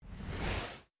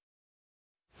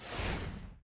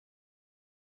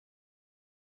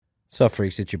Sup,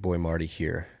 freaks? It's your boy Marty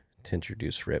here to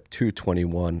introduce Rip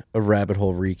 221, a rabbit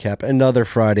hole recap, another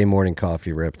Friday morning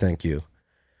coffee. Rip, thank you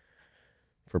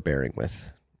for bearing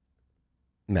with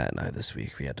Matt and I this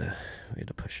week. We had to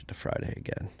push it to Friday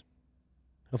again.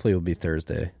 Hopefully, it will be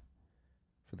Thursday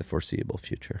for the foreseeable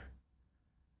future.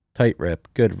 Tight Rip,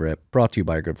 good Rip, brought to you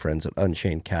by our good friends at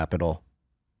Unchained Capital.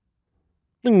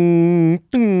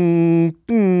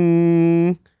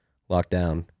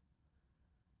 Lockdown.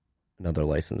 Another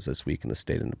license this week in the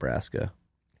state of Nebraska.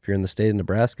 If you're in the state of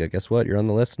Nebraska, guess what? You're on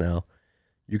the list now.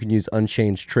 You can use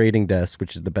Unchained Trading Desk,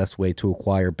 which is the best way to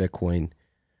acquire Bitcoin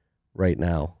right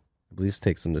now. I believe this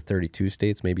takes them to 32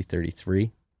 states, maybe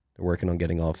 33. They're working on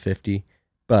getting all 50.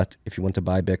 But if you want to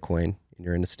buy Bitcoin and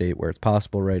you're in a state where it's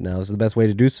possible right now, this is the best way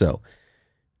to do so.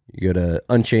 You go to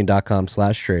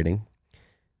unchained.com/trading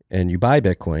and you buy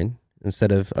Bitcoin.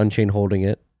 Instead of Unchained holding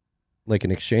it like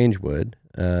an exchange would,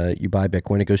 you buy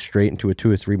Bitcoin, it goes straight into a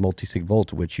 2 or 3 multi-sig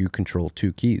vault, which you control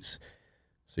 2 keys.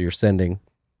 So you're sending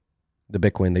the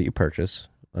Bitcoin that you purchase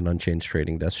on Unchained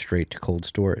Trading Desk straight to cold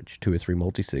storage, 2 or 3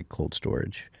 multi-sig cold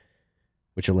storage,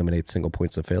 which eliminates single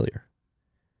points of failure.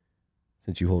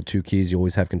 Since you hold 2 keys, you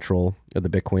always have control of the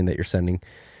Bitcoin that you're sending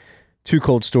to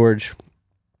cold storage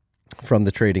from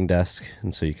the trading desk,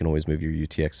 and so you can always move your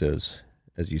UTXOs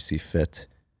as you see fit.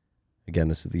 Again,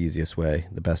 this is the easiest way,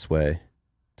 the best way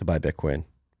to buy Bitcoin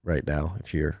right now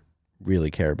if you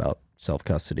really care about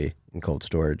self-custody and cold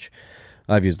storage.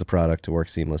 I've used the product to work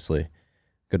seamlessly.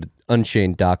 Go to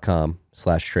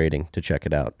unchained.com/trading to check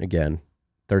it out. Again,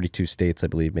 32 states, I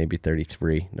believe, maybe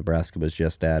 33. Nebraska was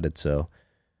just added, so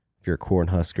if you're a corn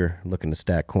husker looking to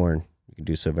stack corn, you can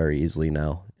do so very easily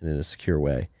now and in a secure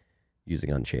way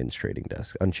using Unchained's trading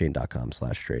desk,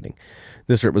 unchained.com/trading.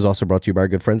 This rip was also brought to you by our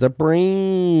good friends at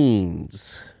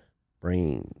Brains.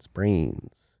 Brains.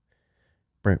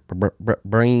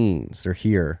 They're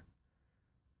here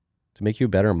to make you a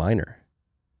better miner.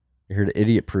 You're here to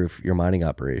idiot-proof your mining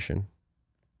operation.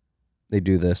 They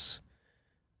do this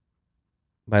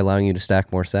by allowing you to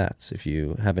stack more sats. If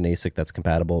you have an ASIC that's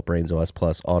compatible with Brains OS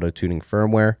Plus auto-tuning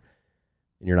firmware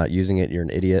and you're not using it, you're an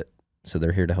idiot. So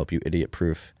they're here to help you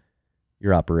idiot-proof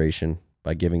your operation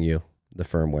by giving you the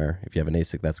firmware. If you have an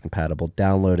ASIC that's compatible,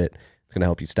 download it. It's going to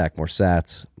help you stack more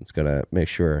sats. It's going to make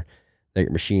sure that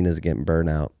your machine isn't getting burnt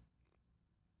out.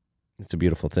 It's a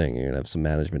beautiful thing. You're going to have some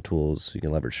management tools. You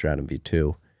can leverage Stratum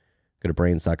V2. Go to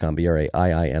brains.com,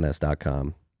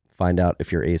 brains.com. Find out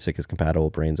if your ASIC is compatible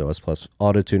with Brains OS Plus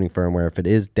auto-tuning firmware. If it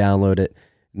is, download it.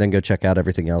 And then go check out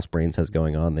everything else Brains has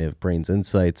going on. They have Brains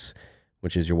Insights,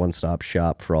 which is your one-stop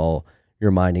shop for all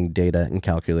your mining data and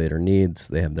calculator needs.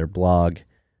 They have their blog.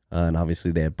 And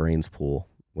obviously, they have Brains Pool,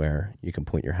 where you can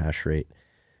point your hash rate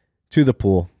to the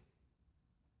pool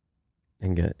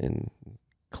and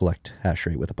collect hash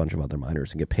rate with a bunch of other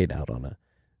miners and get paid out on a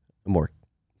more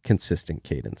consistent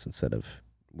cadence instead of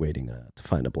waiting to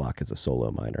find a block as a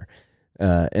solo miner.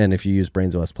 And if you use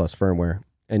Brains OS Plus firmware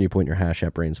and you point your hash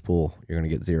at Brains Pool, you're going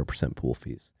to get 0% pool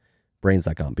fees.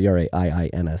 Brains.com,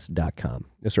 brains.com.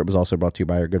 This rip was also brought to you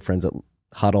by our good friends at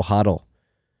Hodl Hodl.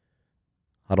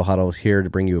 Hodl Hodl is here to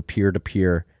bring you a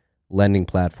peer-to-peer lending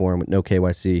platform with no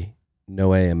KYC, no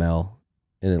AML,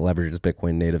 and it leverages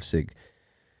Bitcoin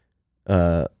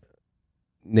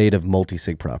native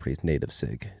multi-sig properties,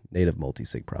 native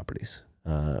multi-sig properties.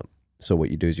 So what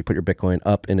you do is you put your Bitcoin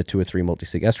up in a 2 or 3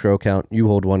 multi-sig escrow account. You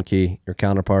hold one key, your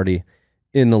counterparty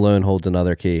in the loan holds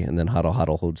another key, and then Hodl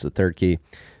Hodl holds the third key.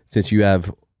 Since you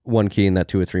have one key in that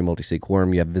 2 or 3 multi-sig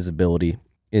quorum, you have visibility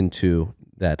into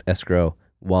that escrow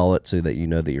wallet so that you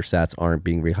know that your sats aren't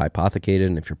being rehypothecated.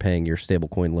 And if you're paying your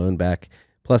stablecoin loan back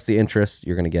plus the interest,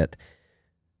 you're going to get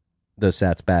those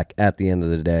sats back at the end of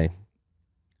the day.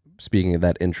 Speaking of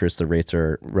that interest, the rates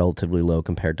are relatively low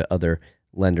compared to other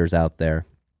lenders out there.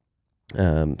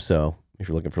 So if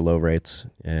you're looking for low rates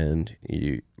and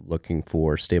you're looking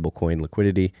for stablecoin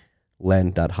liquidity,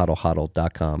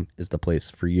 lend.hodlhodl.com is the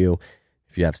place for you.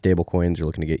 If you have stablecoins, you're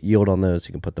looking to get yield on those,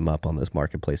 you can put them up on this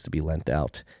marketplace to be lent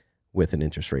out with an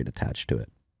interest rate attached to it.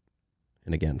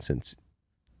 And again, since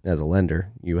as a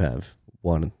lender, you have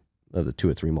one of the 2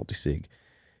 or 3 multi-sig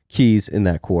keys in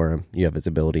that quorum, you have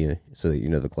visibility so that you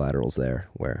know the collateral's there,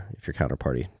 where if your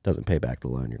counterparty doesn't pay back the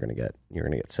loan, you're going to get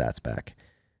sats back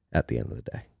at the end of the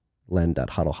day.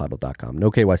 Lend.hodlhodl.com.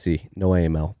 No KYC, no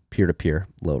AML, peer-to-peer,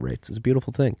 low rates. It's a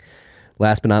beautiful thing.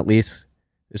 Last but not least,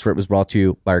 this rip was brought to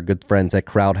you by our good friends at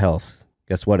Crowd Health.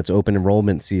 Guess what? It's open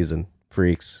enrollment season,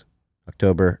 freaks.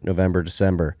 October, November,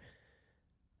 December.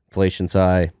 Inflation's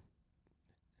high.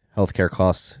 Healthcare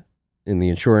costs in the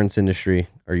insurance industry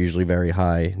are usually very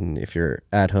high. And if you're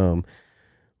at home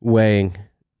weighing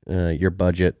your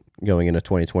budget, going into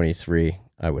 2023,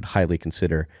 I would highly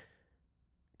consider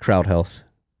Crowd Health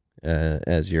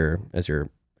as your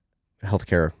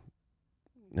healthcare.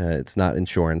 It's not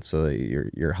insurance, so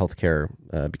your healthcare.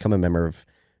 Become a member of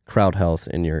Crowd Health,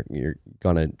 and you're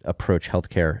gonna approach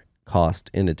healthcare cost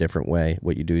in a different way.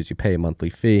 What you do is you pay a monthly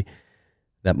fee.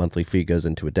 That monthly fee goes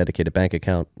into a dedicated bank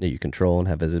account that you control and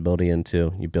have visibility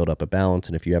into. You build up a balance,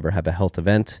 and if you ever have a health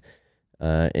event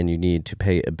and you need to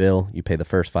pay a bill, you pay the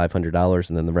first $500,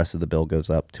 and then the rest of the bill goes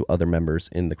up to other members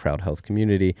in the Crowd Health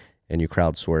community, and you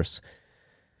crowdsource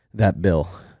that bill.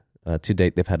 To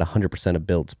date, they've had 100% of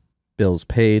bills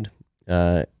paid,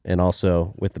 and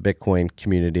also with the Bitcoin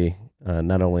community,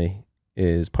 not only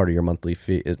is your monthly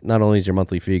fee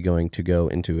going to go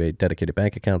into a dedicated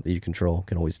bank account that you control,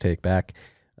 can always take back,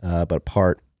 but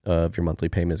part of your monthly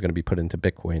payment is going to be put into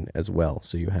Bitcoin as well.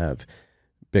 So you have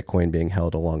Bitcoin being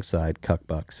held alongside Cuck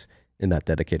Bucks in that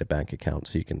dedicated bank account,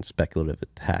 so you can speculatively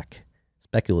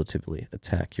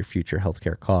attack your future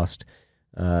healthcare cost.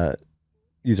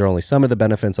 These are only some of the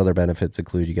benefits. Other benefits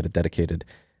include you get a dedicated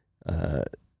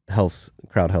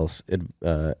Crowd Health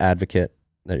advocate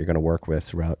that you're going to work with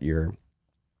throughout your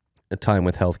time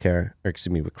with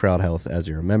with Crowd Health as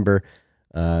you're a member.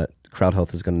 Crowd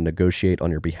Health is going to negotiate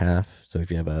on your behalf. So if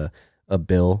you have a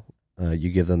bill, you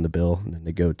give them the bill, and then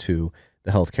they go to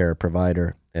the healthcare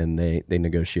provider, and they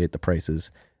negotiate the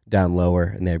prices down lower,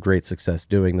 and they have great success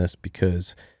doing this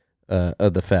because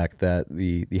of the fact that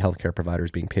the healthcare provider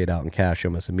is being paid out in cash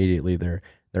almost immediately. They're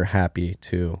happy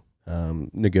to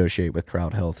negotiate with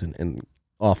Crowd Health and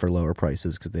offer lower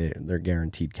prices because they're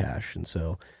guaranteed cash. And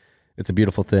so it's a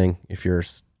beautiful thing. If you're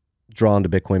drawn to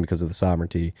Bitcoin because of the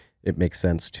sovereignty, it makes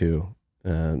sense to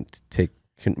take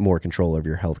more control of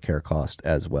your healthcare cost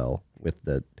as well. With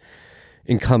the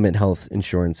incumbent health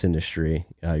insurance industry,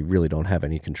 you really don't have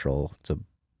any control. It's a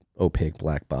opaque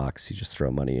black box. You just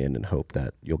throw money in and hope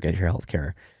that you'll get your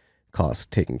healthcare costs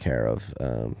taken care of.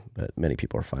 But many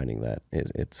people are finding that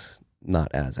it's not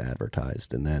as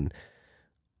advertised. And then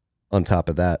on top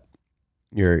of that,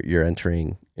 you're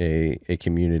entering a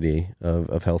community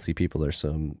of healthy people. There's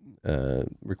some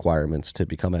requirements to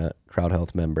become a Crowd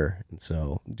Health member, and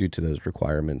so due to those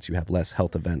requirements, you have less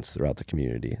health events throughout the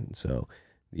community, and so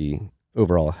the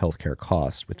overall healthcare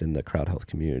cost within the Crowd Health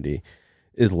community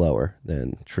is lower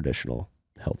than traditional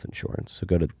health insurance. So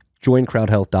go to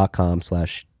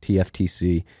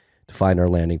joincrowdhealth.com/TFTC to find our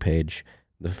landing page.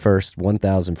 The first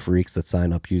 1,000 freaks that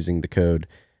sign up using the code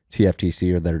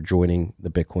TFTC or that are joining the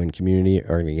Bitcoin community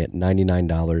are going to get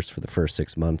 $99 for the first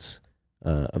 6 months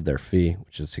of their fee,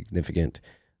 which is a significant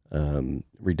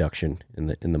reduction in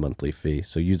the monthly fee.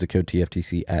 So use the code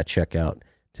TFTC at checkout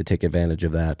to take advantage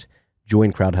of that.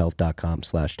 Join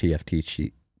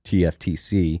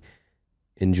crowdhealth.com/TFTC.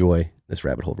 Enjoy this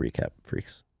rabbit hole recap,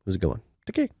 freaks. How's it going?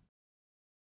 Okay.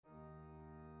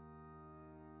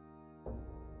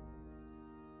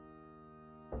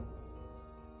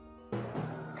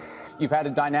 You've had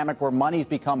a dynamic where money's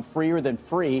become freer than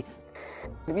free.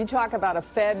 If you talk about a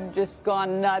Fed just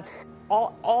gone nuts,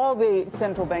 all the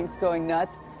central banks going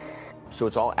nuts. So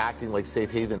it's all acting like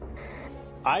safe haven.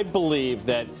 I believe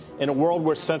that in a world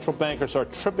where central bankers are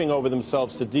tripping over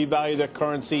themselves to devalue their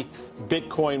currency,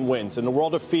 Bitcoin wins. In the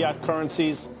world of fiat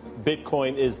currencies,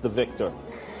 Bitcoin is the victor.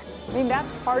 I mean,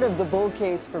 that's part of the bull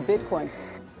case for Bitcoin.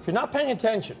 If you're not paying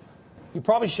attention, you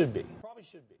probably should be.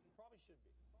 Here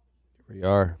we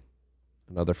are.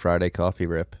 Another Friday coffee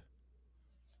rip.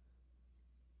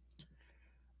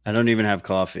 I don't even have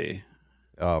coffee.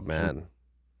 Oh, man.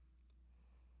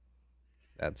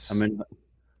 I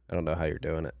don't know how you're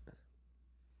doing it.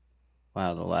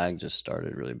 Wow, the lag just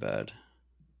started really bad.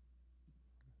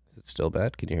 Is it still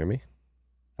bad? Can you hear me?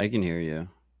 I can hear you.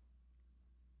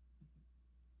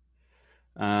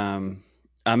 I'm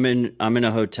in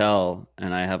a hotel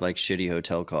and I have like shitty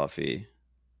hotel coffee,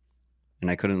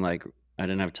 and I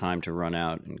didn't have time to run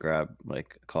out and grab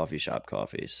like coffee shop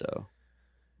coffee, so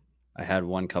I had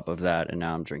 1 cup of that and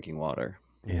now I'm drinking water.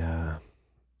 Yeah.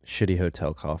 Shitty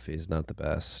hotel coffee is not the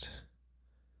best.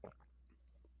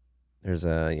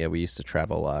 We used to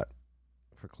travel a lot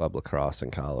for club lacrosse in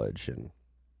college, and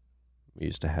we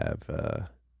used to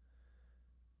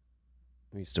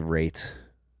rate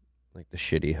like the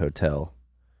shitty hotel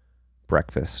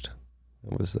breakfast.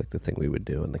 It was like the thing we would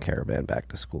do in the caravan back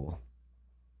to school.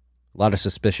 A lot of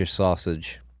suspicious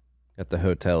sausage at the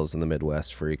hotels in the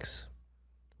Midwest, freaks.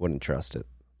 Wouldn't trust it.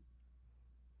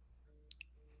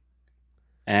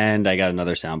 And I got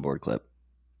another soundboard clip.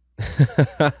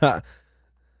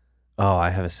 Oh, I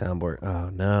have a soundboard. Oh,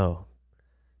 no.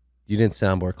 You didn't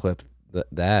soundboard clip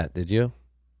that, did you?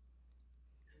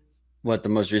 What, the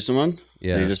most recent one?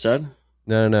 Yeah. You just said?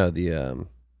 No, the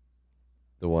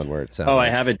one where it sounded Oh, I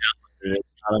like, have it downloaded.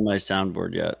 It's not on my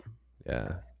soundboard yet.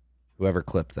 yeah. Whoever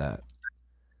clipped that.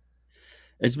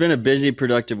 It's been a busy,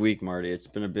 productive week, Marty. It's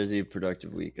been a busy,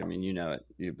 productive week. I mean, you know it.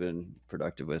 You've been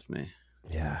productive with me.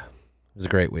 Yeah. It was a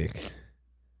great week.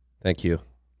 Thank you.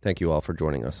 Thank you all for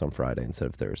joining us on Friday instead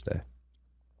of Thursday.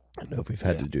 I know we've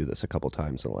had to do this a couple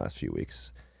times in the last few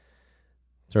weeks.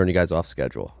 Throwing you guys off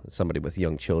schedule. As somebody with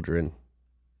young children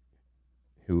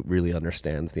who really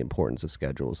understands the importance of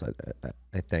schedules,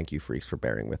 I thank you freaks for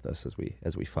bearing with us as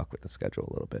we fuck with the schedule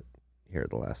a little bit here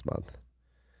the last month.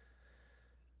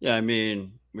 Yeah, I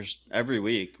mean, every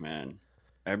week, man.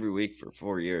 Every week for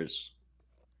 4 years.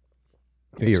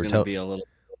 There's going to be a little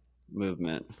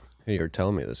movement. You were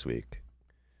telling me this week.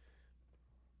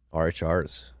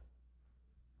 RHRs.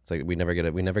 It's like we never get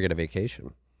a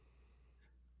vacation.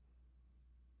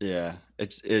 Yeah,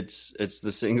 it's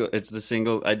the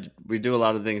single. We do a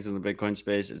lot of things in the Bitcoin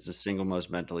space. It's the single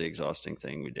most mentally exhausting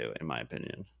thing we do, in my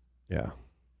opinion. Yeah,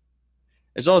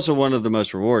 it's also one of the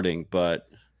most rewarding, but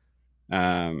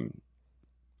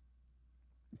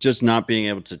just not being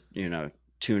able to,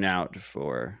 tune out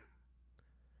for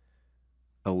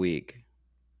a week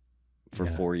for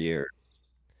 4 years.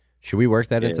 Should we work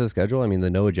that into the schedule? I mean,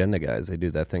 the No Agenda guys, they do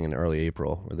that thing in early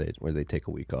April where they take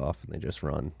a week off and they just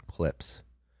run clips.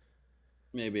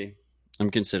 Maybe. I'm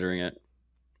considering it.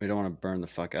 We don't want to burn the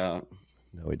fuck out.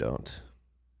 No, we don't.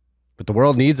 But the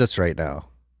world needs us right now.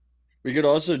 We could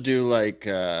also do like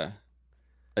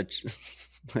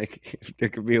like there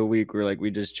could be a week where like we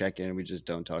just check in and we just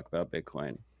don't talk about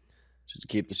Bitcoin. Just to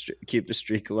keep the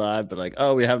streak alive, but like,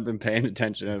 oh, we haven't been paying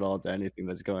attention at all to anything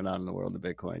that's going on in the world of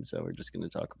Bitcoin, so we're just going to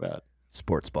talk about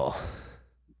sports ball.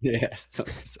 Yeah, some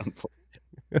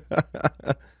we'll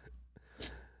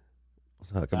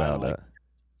talk about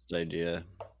this idea.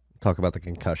 Talk about the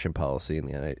concussion policy in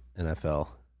the NFL.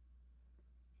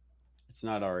 It's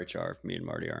not RHR if me and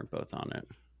Marty aren't both on it.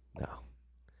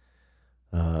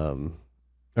 No.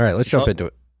 All right, let's jump into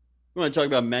it. We want to talk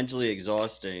about mentally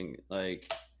exhausting.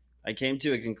 Like, I came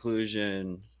to a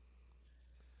conclusion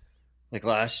like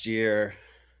last year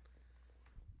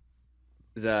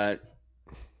that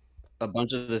a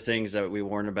bunch of the things that we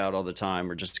warn about all the time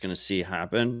we're just going to see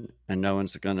happen, and no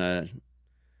one's going to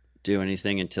do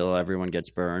anything until everyone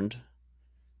gets burned,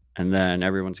 and then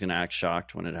everyone's going to act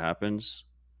shocked when it happens.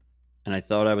 And I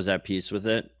thought I was at peace with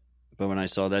it, but when I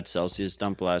saw that Celsius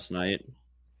dump last night,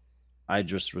 I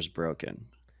just was broken.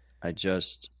 I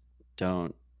just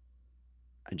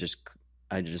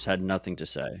had nothing to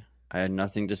say. I had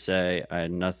nothing to say. I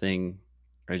had nothing.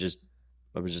 I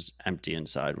was just empty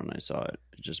inside when I saw it.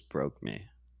 It just broke me.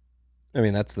 I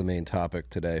mean, that's the main topic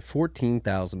today.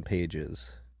 14,000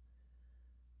 pages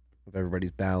of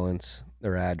everybody's balance,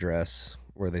 their address,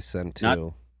 where they sent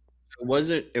to.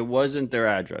 It wasn't their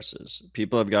addresses.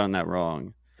 People have gotten that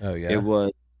wrong. Oh yeah.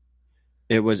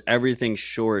 It was everything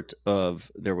short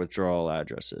of their withdrawal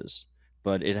addresses,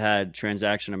 but it had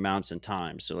transaction amounts and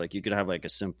times. So like you could have like a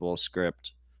simple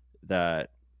script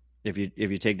that if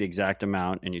you take the exact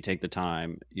amount and you take the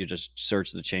time, you just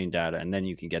search the chain data and then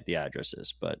you can get the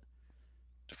addresses. But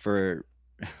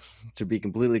to be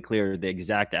completely clear, the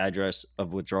exact address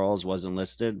of withdrawals wasn't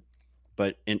listed.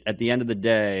 But at the end of the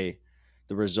day,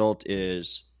 the result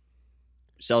is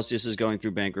Celsius is going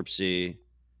through bankruptcy.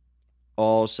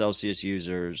 All Celsius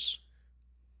users,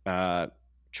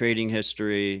 trading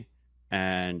history,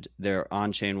 and their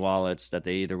on-chain wallets that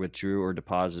they either withdrew or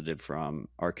deposited from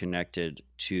are connected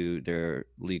to their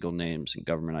legal names and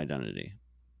government identity.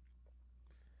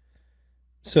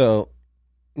 So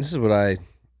this is what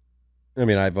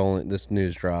this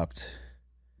news dropped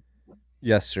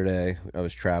yesterday. I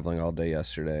was traveling all day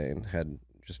yesterday and had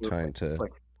just time to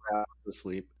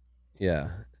sleep. Yeah,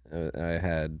 I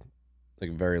had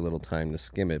like very little time to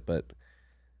skim it, but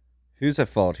who's at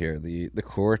fault here? The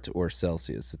court or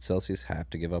Celsius? Did Celsius have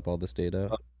to give up all this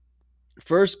data?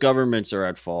 First, governments are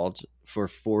at fault for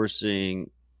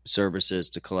forcing services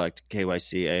to collect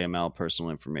KYC, AML, personal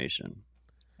information.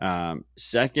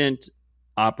 Second,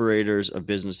 operators of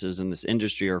businesses in this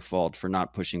industry are at fault for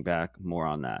not pushing back more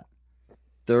on that.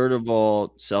 Third of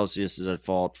all, Celsius is at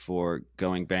fault for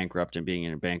going bankrupt and being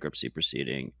in a bankruptcy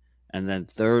proceeding. And then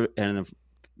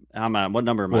what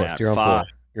number am I at? You're on 5.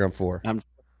 You're on 4. And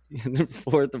then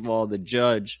fourth of all, the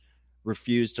judge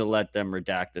refused to let them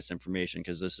redact this information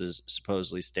because this is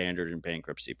supposedly standard in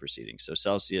bankruptcy proceedings. So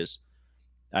Celsius,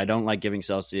 I don't like giving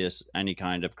Celsius any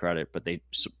kind of credit, but they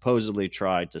supposedly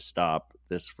tried to stop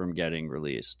this from getting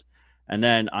released. And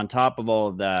then on top of all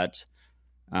of that,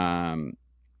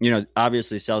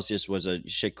 obviously Celsius was a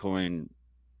shitcoin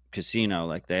casino.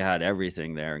 Like they had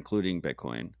everything there, including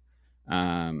Bitcoin.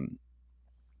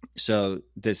 So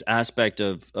this aspect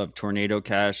of Tornado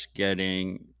Cash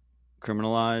getting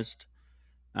criminalized,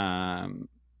 and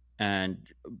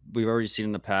we've already seen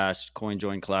in the past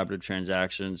CoinJoin collaborative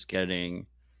transactions getting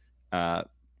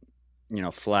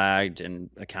flagged and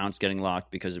accounts getting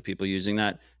locked because of people using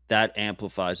that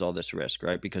amplifies all this risk,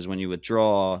 right? Because when you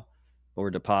withdraw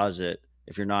or deposit,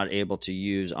 if you're not able to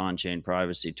use on-chain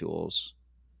privacy tools,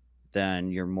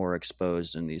 then you're more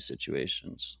exposed in these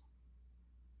situations.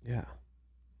 Yeah.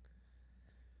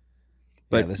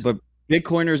 But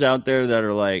Bitcoiners out there that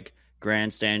are like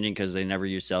grandstanding because they never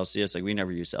use Celsius, like we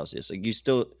never use Celsius. Like you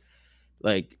still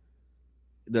like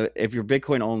if you're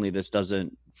Bitcoin only, this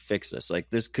doesn't fix this. Like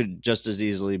this could just as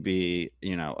easily be,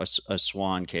 a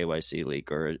Swan KYC leak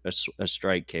or a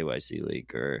Strike KYC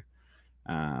leak or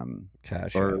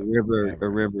Cash or App, a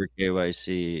River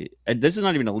KYC. And this is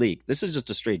not even a leak. This is just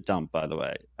a straight dump, by the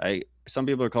way. Some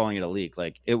people are calling it a leak.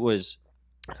 Like it was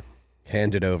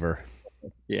handed over.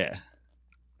 Yeah.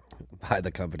 By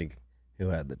the company who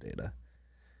had the data.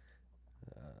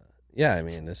 Yeah, I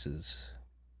mean, this is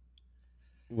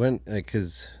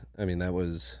because that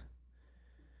was,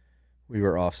 we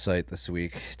were off site this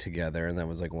week together, and that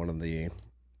was like one of the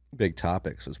big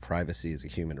topics was privacy as a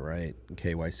human right. And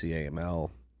KYC AML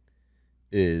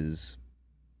is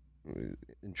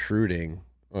intruding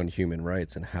on human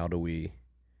rights, and how do we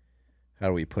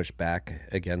push back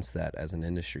against that as an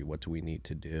industry? What do we need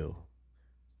to do?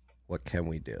 What can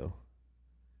we do?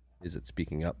 Is it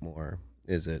speaking up more?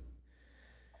 Is it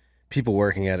people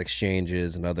working at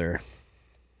exchanges and other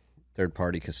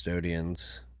third-party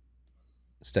custodians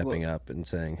stepping up and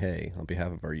saying, hey, on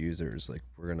behalf of our users, like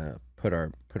we're going to put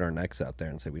our necks out there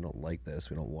and say, we don't like this.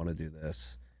 We don't want to do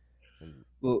this.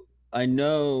 Well, I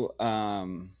know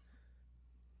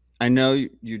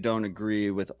you don't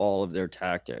agree with all of their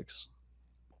tactics,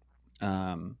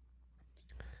 their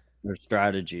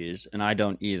strategies, and I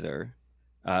don't either.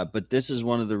 But this is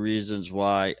one of the reasons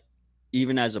why,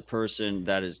 even as a person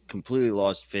that has completely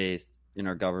lost faith in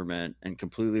our government and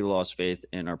completely lost faith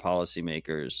in our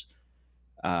policymakers,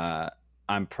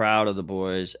 I'm proud of the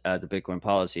boys at the Bitcoin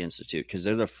Policy Institute because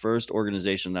they're the first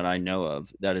organization that I know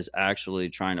of that is actually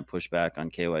trying to push back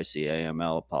on KYC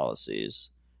AML policies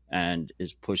and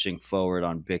is pushing forward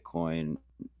on Bitcoin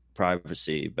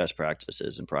privacy best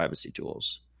practices and privacy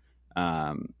tools.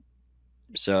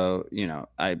 So,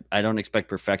 I don't expect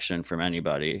perfection from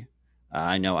anybody.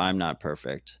 I know I'm not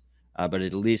perfect, but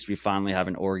at least we finally have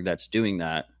an org that's doing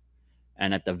that.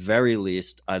 And at the very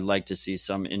least, I'd like to see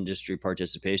some industry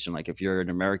participation. Like if you're an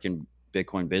American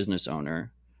Bitcoin business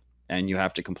owner and you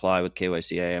have to comply with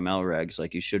KYC AML regs,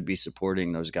 like you should be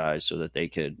supporting those guys so that they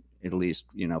could at least,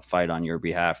 fight on your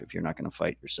behalf if you're not going to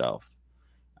fight yourself.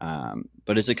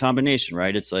 But it's a combination,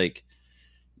 right? It's like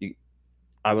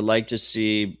I would like to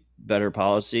see better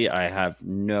policy. I have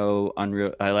no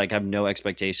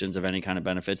expectations of any kind of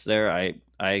benefits there.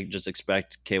 I just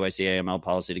expect KYC AML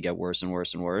policy to get worse and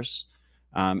worse and worse.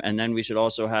 And then we should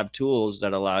also have tools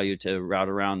that allow you to route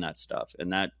around that stuff.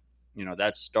 And that,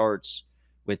 that starts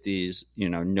with these,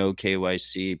 no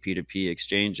KYC P2P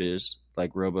exchanges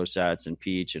like RoboSats and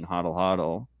Peach and HODL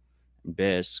HODL and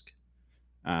BISC.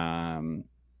 And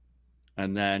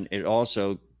then it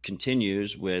also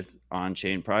continues with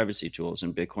on-chain privacy tools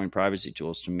and Bitcoin privacy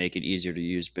tools to make it easier to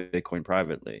use Bitcoin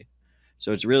privately.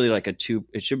 So it's really like it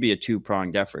should be a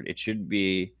two-pronged effort. It should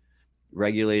be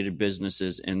regulated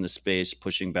businesses in the space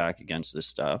pushing back against this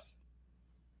stuff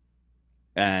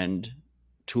and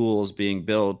tools being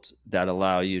built that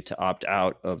allow you to opt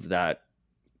out of that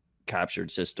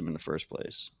captured system in the first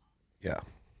place. Yeah.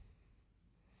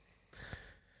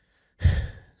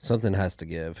 Something has to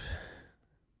give.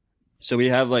 So we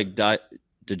have like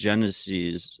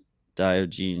Diogenes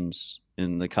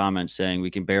in the comments saying we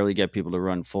can barely get people to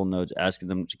run full nodes, asking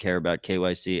them to care about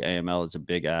KYC AML is a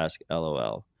big ask.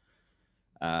 LOL.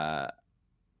 I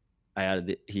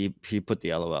added he put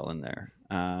the LOL in there.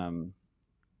 I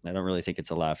don't really think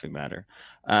it's a laughing matter,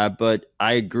 but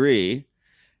I agree.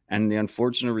 And the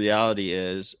unfortunate reality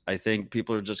is, I think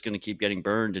people are just going to keep getting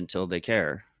burned until they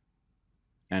care.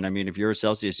 And I mean, if you're a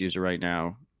Celsius user right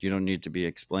now, you don't need to be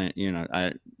explained.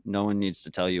 No one needs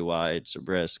to tell you why it's a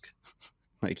risk.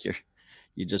 Like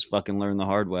you just fucking learn the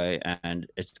hard way, and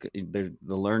the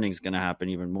learning's going to happen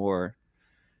even more.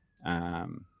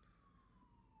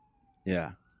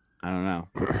 Yeah, I don't know.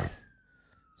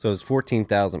 So it's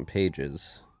 14,000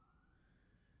 pages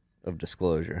of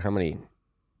disclosure. How many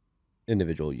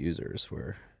individual users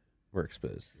were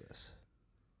exposed to this?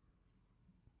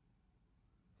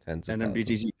 Tens of And then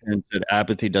thousands. BTC Pin said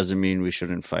apathy doesn't mean we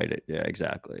shouldn't fight it. Yeah,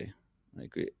 exactly.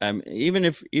 Like even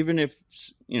if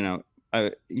you know,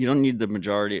 you don't need the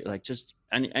majority. Like just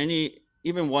any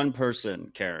even one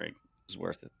person caring is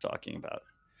worth it talking about.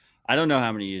 I don't know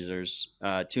how many users.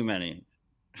 Too many.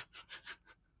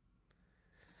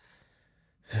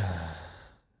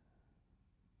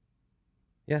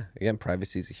 Yeah, again,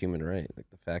 privacy is a human right. Like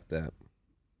the fact that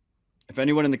If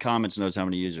anyone in the comments knows how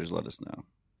many users, let us know.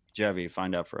 Jevy,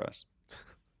 find out for us.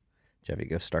 Jeffy,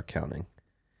 go start counting.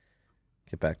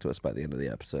 Get back to us by the end of the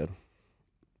episode.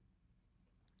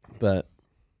 But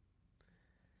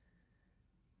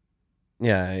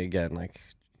yeah, again, like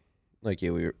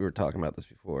you, we were talking about this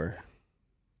before.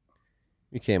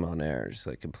 We came on air just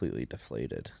like completely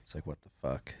deflated. It's like, what the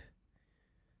fuck?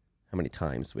 How many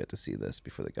times do we have to see this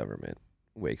before the government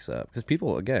wakes up? Because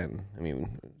people, again, I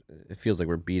mean, it feels like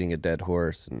we're beating a dead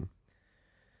horse and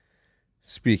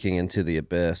speaking into the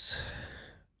abyss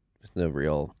with no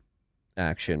real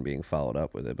action being followed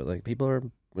up with it. But like, people are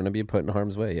going to be put in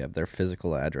harm's way. You have their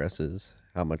physical addresses,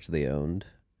 how much they owned.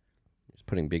 Just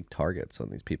putting big targets on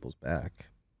these people's back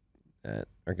that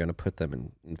are going to put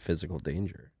them in physical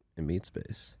danger in meat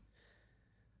space.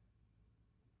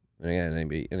 And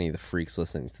again, any of the freaks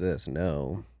listening to this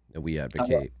know that we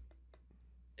advocate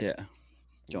Yeah.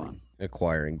 Go on.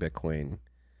 acquiring Bitcoin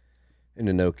in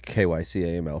a no KYC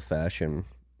AML fashion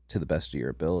to the best of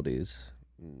your abilities.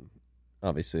 And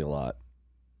obviously, a lot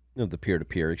of the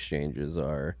peer-to-peer exchanges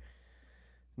are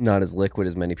not as liquid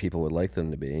as many people would like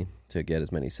them to be to get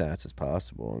as many sats as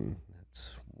possible. And that's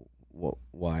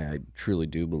why I truly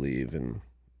do believe, and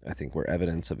I think we're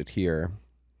evidence of it here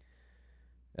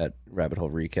at Rabbit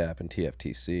Hole Recap and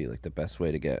TFTC, like the best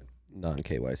way to get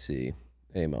non-KYC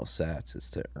AML sats is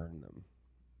to earn them.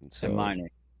 And so, And mining.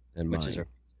 And which mine. is,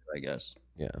 I guess.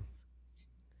 Yeah.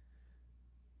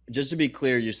 Just to be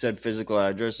clear, you said physical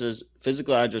addresses.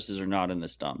 Physical addresses are not in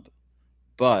this dump.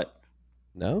 But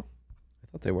No? I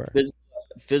thought they were.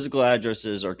 physical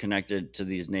addresses are connected to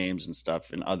these names and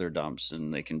stuff in other dumps,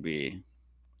 and they can be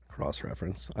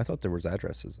Cross-reference. I thought there was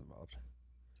addresses involved.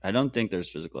 I don't think there's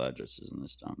physical addresses in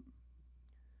this dump.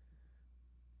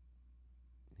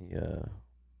 Yeah.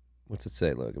 What's it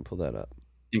say, Logan? Pull that up.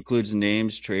 Includes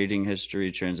names, trading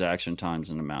history, transaction times,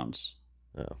 and amounts.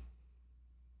 Oh.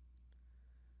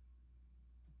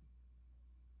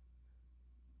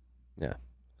 Yeah.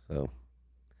 So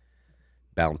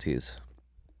bounties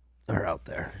are out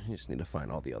there. You just need to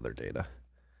find all the other data.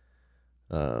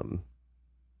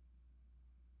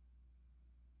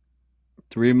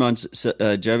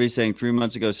 Jevy's saying 3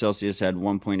 months ago, Celsius had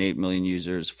 1.8 million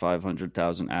users,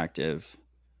 500,000 active.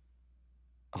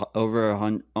 Over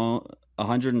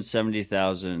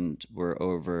 170,000 were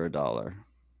over $1.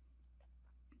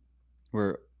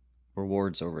 Were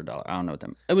rewards over $1. I don't know what that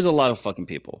means. It was a lot of fucking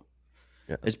people.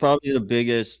 Yeah. It's probably the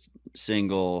biggest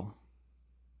single.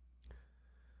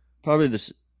 Probably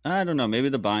this. I don't know. Maybe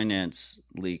the Binance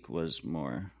leak was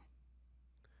more.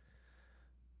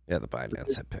 Yeah, the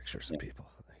Binance had pictures of people.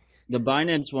 The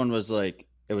Binance one was like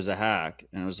it was a hack,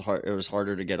 and it was hard. It was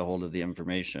harder to get a hold of the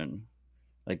information.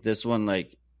 Like this one,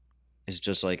 like is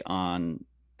just like on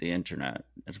the internet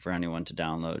for anyone to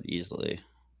download easily.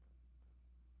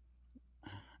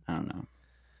 I don't know.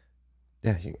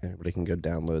 Yeah, everybody can go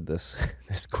download this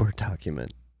this court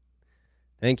document.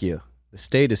 Thank you. The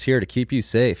state is here to keep you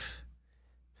safe.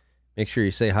 Make sure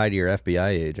you say hi to your FBI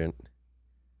agent.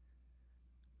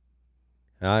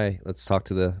 Hi, let's talk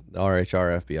to the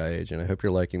RHR FBI agent. I hope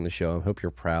you're liking the show. I hope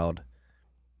you're proud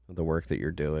of the work that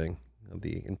you're doing, of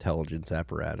the intelligence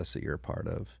apparatus that you're a part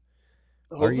of.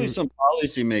 Hopefully some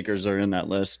policymakers are in that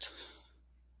list.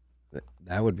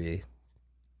 That would be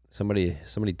somebody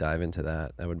dive into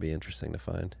that. That would be interesting to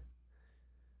find.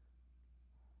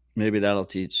 Maybe that'll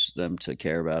teach them to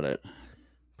care about it.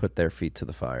 Put their feet to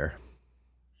the fire.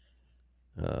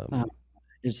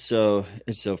 It's so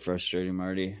frustrating,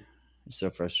 Marty. It's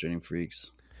so frustrating, freaks.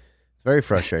 It's very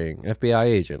frustrating. FBI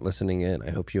agent listening in,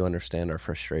 I hope you understand our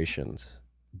frustrations.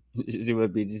 Did you see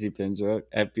what BTC Pins wrote?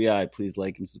 FBI, please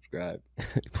like and subscribe.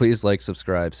 Please like,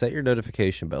 subscribe. Set your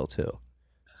notification bell too,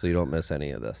 so you don't miss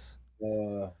any of this.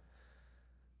 I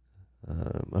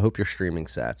hope you're streaming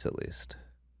sats at least.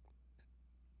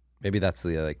 Maybe that's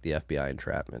the FBI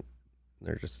entrapment.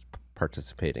 They're just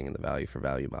participating in the value for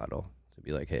value model to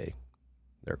be like, hey,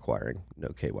 they're acquiring no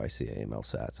KYC AML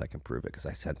sats. I can prove it because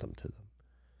I sent them to them.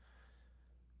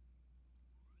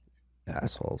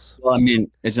 Assholes. Well, I mean,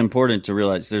 it's important to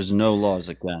realize there's no laws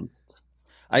against.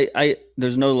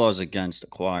 There's no laws against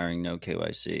acquiring no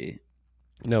KYC.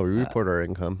 No, we report our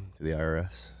income to the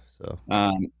IRS. So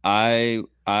I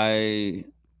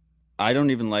I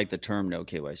don't even like the term no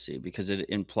KYC because it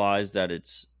implies that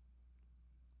it's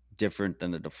different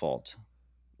than the default.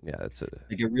 Yeah, that's it.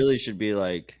 Like it really should be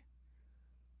like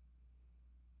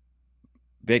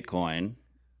Bitcoin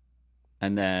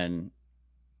and then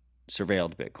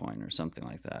surveilled Bitcoin or something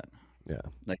like that. Yeah.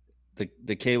 Like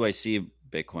the KYC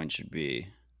Bitcoin should be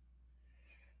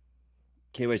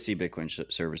KYC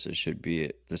Bitcoin services should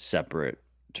be the separate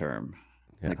term.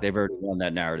 Yeah. Like they've already won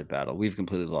that narrative battle. We've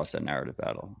completely lost that narrative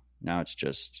battle. Now it's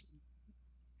just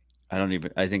I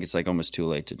think it's like almost too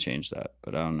late to change that,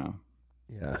 but I don't know.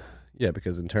 Yeah. Yeah,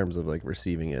 because in terms of like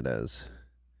receiving it as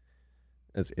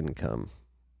income.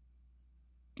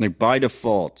 Like by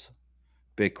default,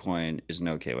 Bitcoin is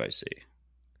no KYC.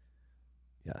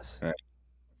 Yes. Right.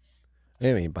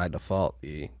 I mean, by default,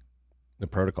 the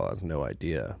protocol has no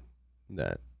idea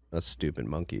that us stupid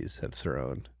monkeys have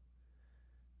thrown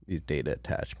these data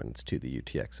attachments to the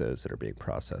UTXOs that are being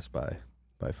processed by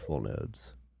full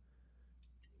nodes.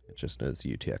 It just knows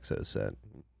the UTXO set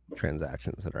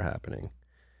transactions that are happening.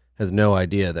 Has no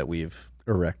idea that we've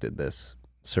erected this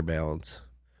surveillance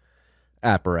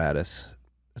apparatus.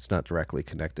 It's not directly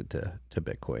connected to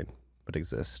Bitcoin, but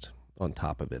exists on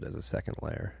top of it as a second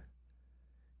layer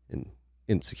in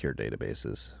insecure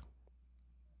databases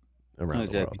around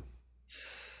the world.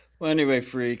 Well, anyway,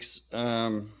 freaks, be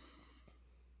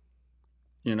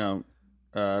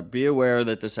aware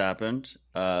that this happened.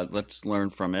 Let's learn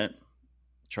from it.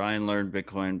 Try and learn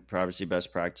Bitcoin privacy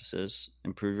best practices.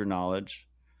 Improve your knowledge.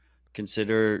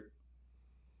 Consider,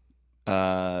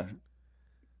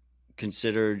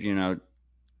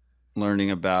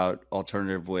 learning about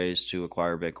alternative ways to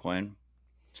acquire Bitcoin.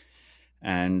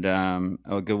 And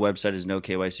a good website is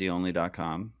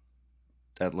nokyconly.com.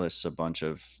 That lists a bunch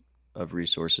of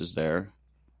resources there.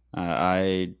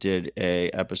 I did a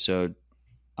episode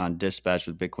on Dispatch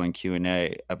with Bitcoin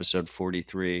Q&A, episode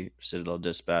 43, Citadel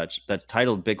Dispatch. That's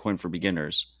titled Bitcoin for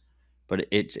Beginners, but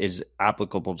it is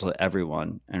applicable to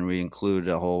everyone. And we include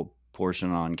a whole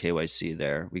portion on KYC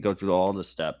there. We go through all the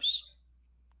steps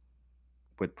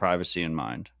with privacy in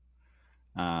mind.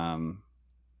 I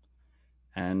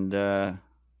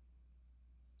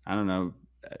don't know,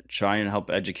 try and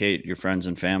help educate your friends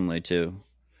and family too.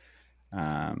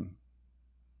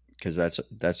 Because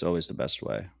that's always the best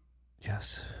way.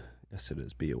 Yes, it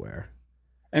is. Be aware.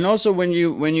 And also when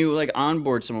you like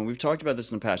onboard someone, we've talked about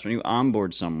this in the past. When you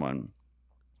onboard someone,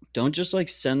 don't just like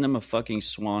send them a fucking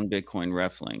Swan Bitcoin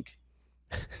ref link.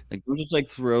 Like don't just like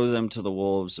throw them to the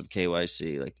wolves of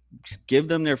KYC. Like just give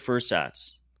them their first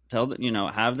sats. Tell them,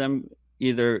 have them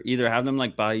either have them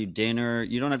like buy you dinner.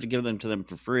 You don't have to give them to them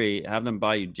for free. Have them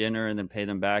buy you dinner and then pay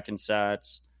them back in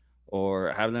sats,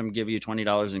 or have them give you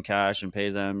 $20 in cash and pay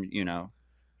them,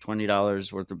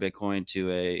 $20 worth of Bitcoin to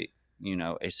a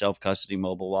self-custody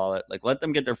mobile wallet. Like let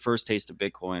them get their first taste of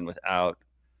Bitcoin without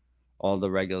all the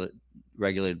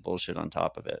regulated bullshit on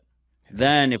top of it. Yeah.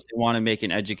 Then if they want to make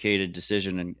an educated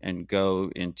decision and go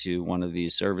into one of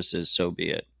these services, so be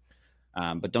it.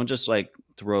 But don't just like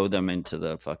throw them into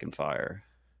the fucking fire.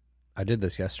 I did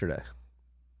this yesterday.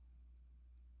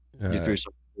 You threw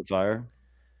something into the fire?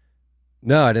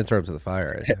 No, I didn't throw them to the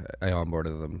fire. I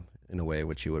onboarded them in a way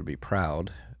which you would be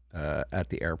proud at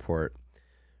the airport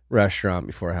restaurant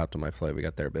before I hopped on my flight. We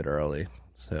got there a bit early,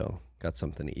 so got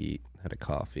something to eat, had a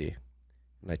coffee,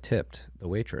 and I tipped the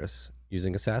waitress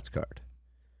using a Sats card.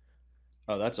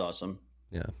 Oh, that's awesome.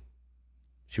 Yeah.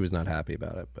 She was not happy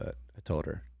about it, but I told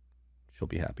her she'll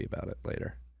be happy about it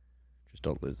later. Just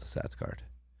don't lose the Sats card.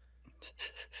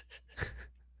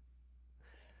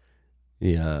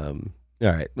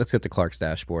 All right, let's get to Clark's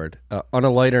dashboard. On a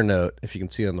lighter note, if you can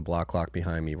see on the block clock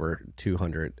behind me, we're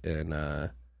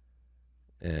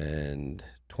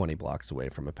 220 blocks away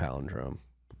from a palindrome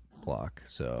block.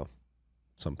 So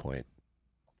at some point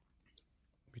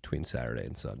between Saturday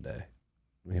and Sunday,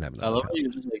 we can have another. I love how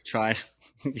you just like try.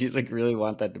 You like really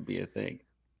want that to be a thing.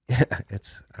 Yeah,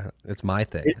 it's my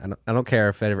thing. I don't care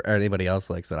if anybody else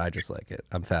likes it. I just like it.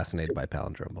 I'm fascinated by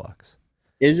palindrome blocks.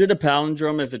 Is it a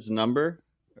palindrome if it's number?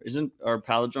 Are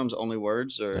palindromes only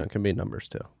words, or it can be numbers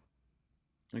too?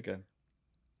 Okay.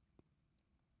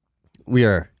 We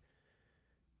are,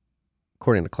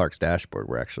 according to Clark's dashboard,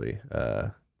 we're actually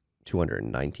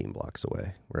 219 blocks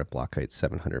away. We're at block height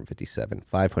 757,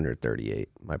 538.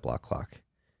 My block clock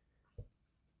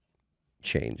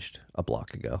changed a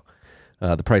block ago.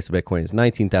 The price of Bitcoin is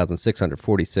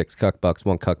 19,646 cuck-bucks.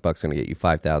 One cuck-buck's going to get you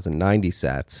 5,090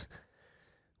 sats.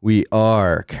 We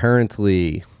are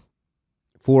currently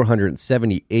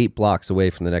 478 blocks away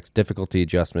from the next difficulty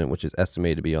adjustment, which is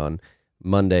estimated to be on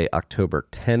Monday, October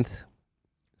 10th.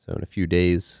 So in a few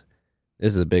days,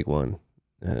 this is a big one.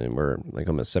 and we're like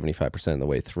almost 75% of the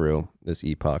way through this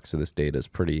epoch. So this data is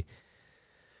pretty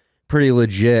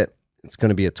legit. It's going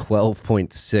to be a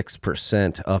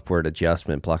 12.6% upward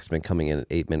adjustment. Block's been coming in at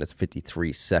 8 minutes,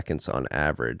 53 seconds on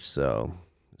average. So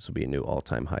this will be a new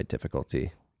all-time high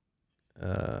difficulty.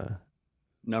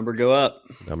 Number go up.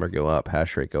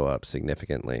 Hash rate go up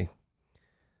significantly.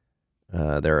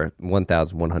 There are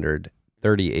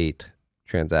 1,138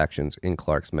 transactions in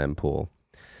Clark's mempool.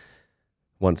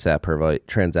 1 sat per byte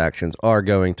transactions are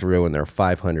going through, and there are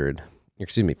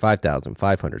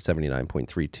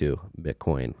 5,579.32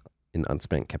 Bitcoin in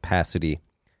unspent capacity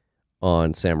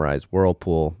on Samurai's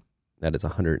Whirlpool. That is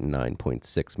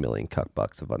 109.6 million cuck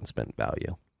bucks of unspent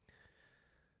value.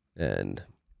 And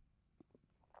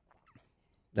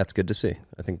that's good to see.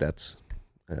 I think it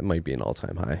might be an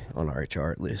all-time high on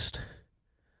RHR at least.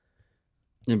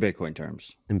 In Bitcoin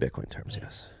terms.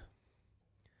 Yes.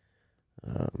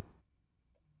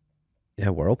 Yeah,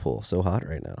 Whirlpool, so hot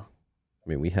right now. I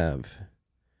mean, we have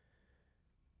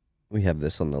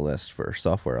this on the list for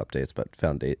software updates, but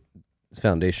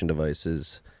foundation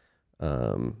devices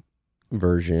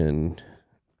version,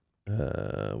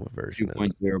 what version?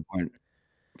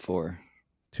 2.0.4.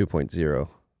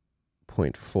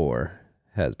 2.0.4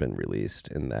 has been released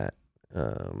in that.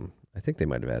 I think they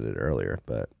might have added it earlier,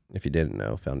 but if you didn't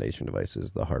know, foundation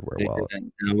devices, the hardware wallet.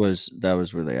 That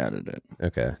was where they added it.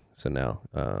 Okay, so now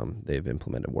they've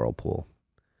implemented Whirlpool.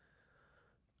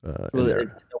 Well,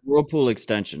 it's a Whirlpool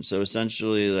extension. So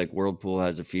essentially, like Whirlpool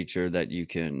has a feature that you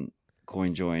can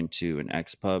coin join to an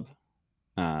XPub,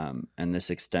 and this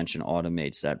extension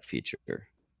automates that feature.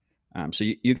 So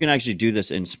you can actually do this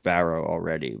in Sparrow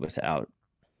already without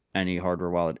any hardware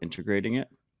wallet integrating it.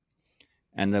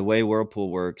 And the way Whirlpool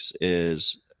works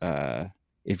is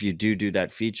if you do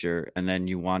that feature and then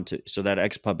you want to, so that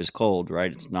XPub is cold,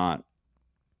 right? It's not,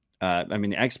 the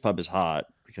XPub is hot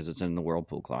because it's in the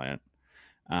Whirlpool client.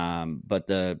 But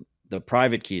the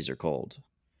private keys are cold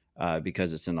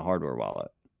because it's in the hardware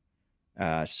wallet.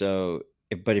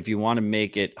 But if you want to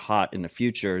make it hot in the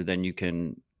future, then you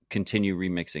can continue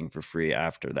remixing for free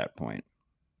after that point.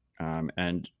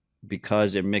 And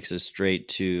because it mixes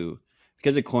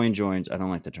because it coin joins, I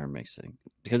don't like the term mixing,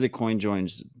 because it coin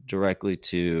joins directly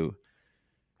to,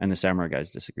 and the Samurai guys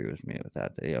disagree with me with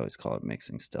that. They always call it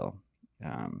mixing still.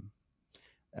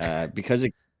 Because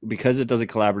it does a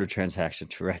collaborative transaction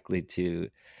directly to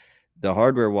the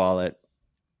hardware wallet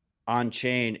on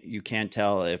chain, you can't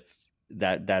tell if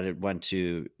that it went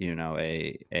to,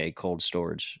 a cold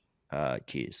storage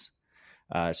keys.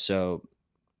 So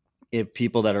if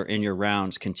people that are in your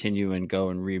rounds continue and go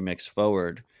and remix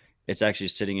forward, it's actually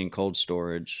sitting in cold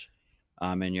storage,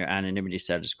 and your anonymity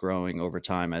set is growing over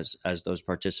time as those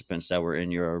participants that were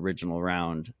in your original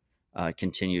round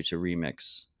continue to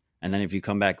remix. And then if you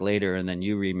come back later and then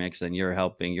you remix, then you're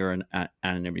helping your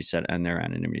anonymity set and their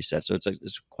anonymity set. So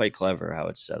it's quite clever how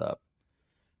it's set up.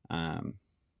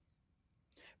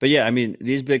 But yeah,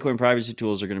 these Bitcoin privacy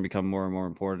tools are going to become more and more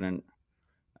important.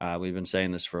 We've been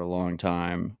saying this for a long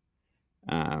time.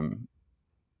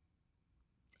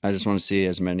 I just want to see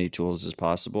as many tools as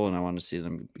possible, and I want to see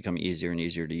them become easier and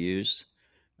easier to use.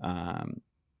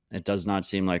 It does not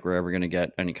seem like we're ever going to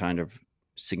get any kind of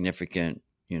significant,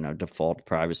 default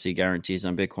privacy guarantees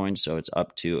on Bitcoin. So it's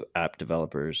up to app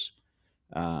developers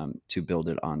to build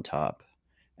it on top.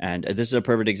 And this is a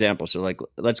perfect example. So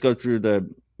let's go through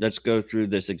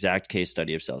this exact case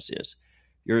study of Celsius.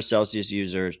 You're a Celsius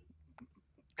user,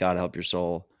 God help your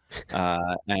soul,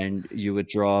 and you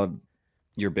withdraw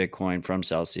your Bitcoin from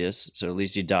Celsius. So at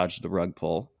least you dodged the rug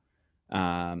pull.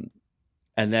 And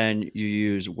then you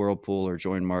use Whirlpool or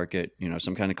Join Market,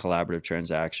 some kind of collaborative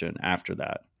transaction after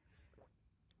that.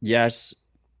 Yes,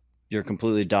 you're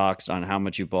completely doxxed on how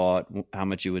much you bought, how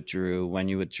much you withdrew, when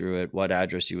you withdrew it, what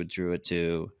address you withdrew it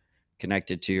to,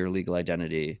 connected to your legal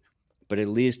identity. But at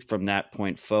least from that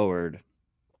point forward,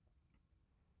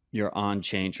 your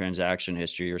on-chain transaction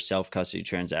history, your self-custody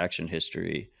transaction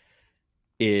history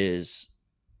is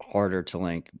harder to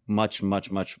link, much more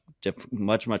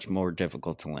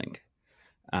difficult to link.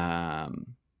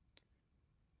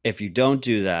 If you don't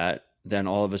do that, then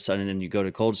all of a sudden, and you go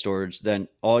to cold storage, then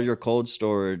all your cold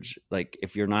storage, like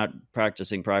if you're not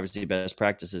practicing privacy best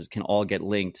practices, can all get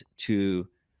linked to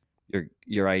your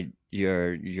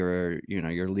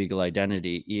legal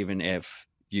identity, even if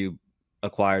you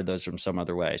acquired those from some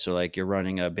other way. So like you're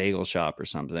running a bagel shop or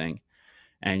something,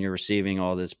 and you're receiving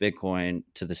all this Bitcoin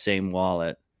to the same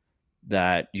wallet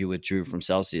that you withdrew from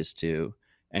Celsius to,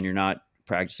 and you're not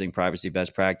practicing privacy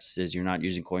best practices, you're not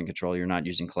using coin control, you're not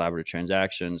using collaborative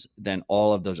transactions, then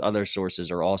all of those other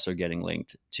sources are also getting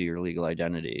linked to your legal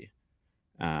identity.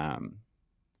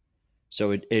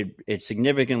 So it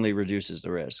significantly reduces the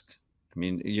risk. I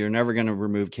mean, you're never going to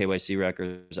remove KYC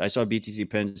records. I saw BTC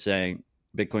Pin saying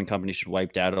Bitcoin companies should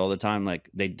wipe data all the time. Like,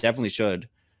 they definitely should,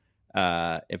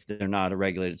 if they're not a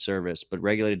regulated service. But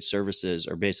regulated services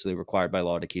are basically required by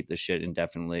law to keep this shit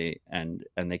indefinitely, and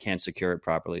they can't secure it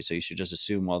properly. So you should just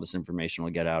assume all this information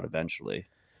will get out eventually.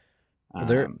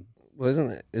 Well,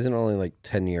 isn't only like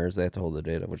 10 years they have to hold the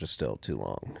data, which is still too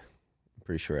long. I'm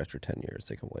pretty sure after 10 years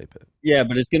they can wipe it. Yeah,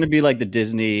 but it's going to be like the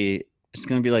Disney. It's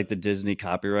going to be like the Disney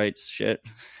copyrights shit.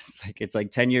 It's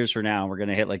like 10 years from now, we're going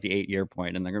to hit like the 8-year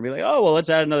point, and they're going to be like, oh, well, let's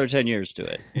add another 10 years to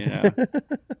it. You know.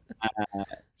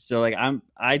 So like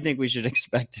I think we should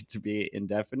expect it to be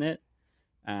indefinite.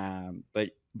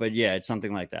 But yeah, it's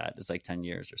something like that. It's like 10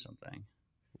 years or something.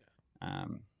 I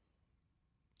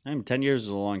mean, 10 years is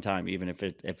a long time, even if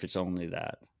it's only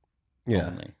that. Yeah.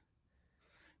 Only.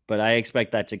 But I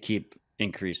expect that to keep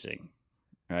increasing,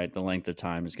 right? The length of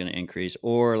time is going to increase,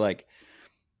 or like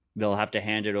they'll have to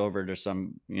hand it over to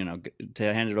to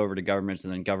hand it over to governments,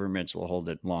 and then governments will hold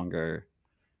it longer.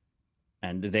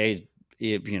 And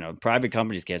private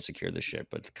companies can't secure this shit,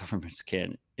 but the governments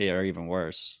can, or even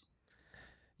worse.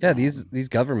 Yeah, these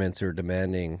governments who are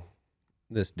demanding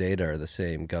this data are the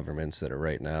same governments that are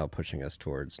right now pushing us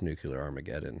towards nuclear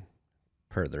Armageddon,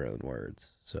 per their own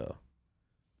words. So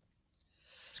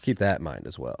just keep that in mind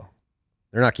as well.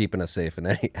 They're not keeping us safe in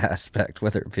any aspect,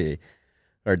 whether it be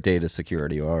our data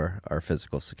security or our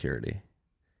physical security.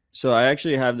 So I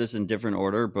actually have this in different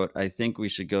order, but I think we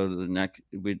should go to the next.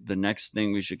 The next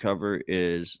thing we should cover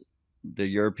is the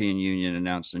European Union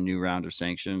announced a new round of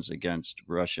sanctions against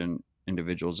Russian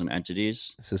individuals and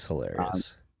entities. This is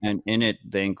hilarious. And in it,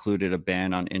 they included a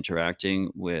ban on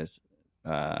interacting with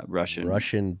Russian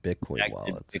Bitcoin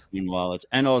wallets,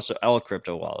 and also all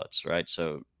crypto wallets, right?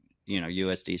 So,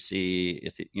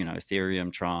 USDC,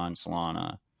 Ethereum, Tron,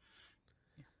 Solana,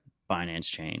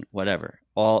 Binance Chain, whatever,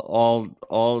 all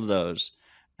of those.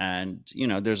 And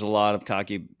there's a lot of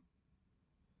cocky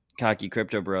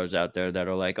crypto bros out there that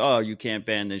are like, oh, you can't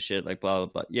ban this shit, like blah blah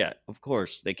blah. Yeah, of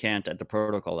course they can't at the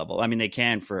protocol level. I mean, they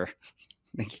can for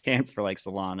like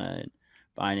Solana and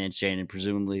Binance Chain, and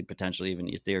presumably potentially even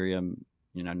Ethereum,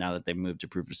 now that they've moved to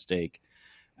proof of stake.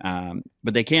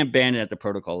 But they can't ban it at the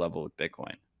protocol level with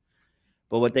Bitcoin.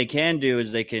 But what they can do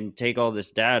is they can take all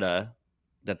this data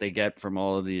that they get from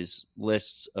all of these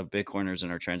lists of Bitcoiners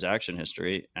in our transaction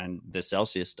history and the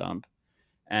Celsius dump,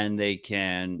 and they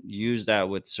can use that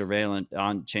with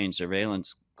on-chain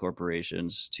surveillance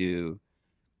corporations to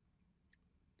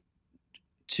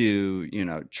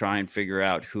try and figure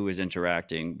out who is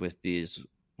interacting with these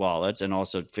wallets, and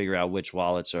also figure out which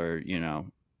wallets are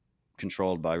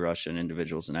controlled by Russian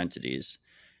individuals and entities.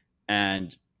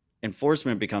 And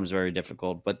enforcement becomes very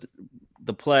difficult, but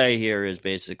the play here is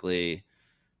basically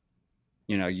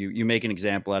you make an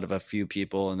example out of a few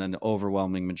people, and then the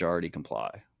overwhelming majority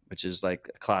comply, which is like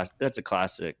that's a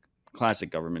classic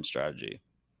government strategy.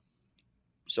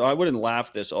 So I wouldn't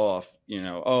laugh this off.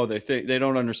 Oh, they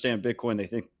don't understand Bitcoin.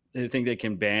 They think they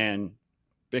can ban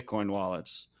Bitcoin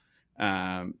wallets.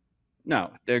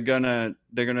 No, they're gonna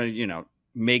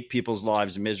make people's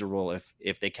lives miserable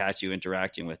if they catch you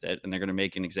interacting with it, and they're gonna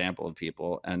make an example of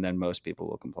people, and then most people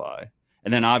will comply.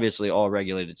 And then obviously all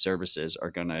regulated services are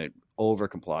gonna over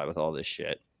comply with all this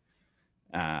shit,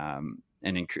 and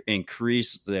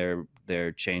increase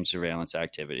their chain surveillance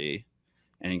activity,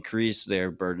 and increase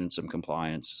their burdensome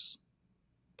compliance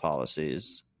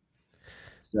policies.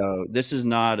 So this is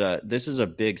a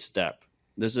big step.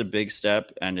 This is a big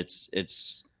step, and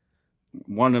it's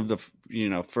one of the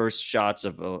first shots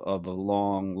of a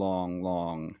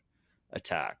long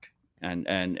attack. And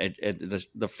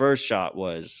the first shot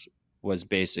was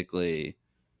basically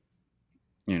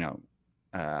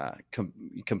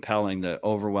compelling the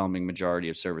overwhelming majority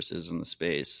of services in the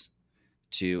space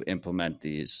to implement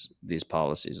these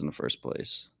policies in the first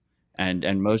place.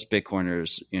 And most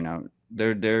Bitcoiners,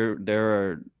 there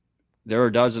are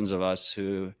dozens of us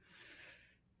who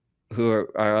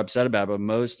are upset about it, but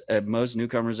most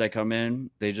newcomers that come in,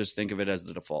 they just think of it as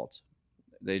the default.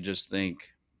 They just think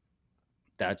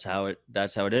that's how it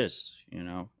is.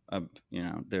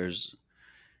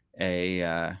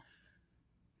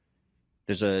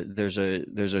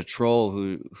 There's a troll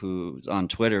who's on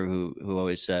Twitter who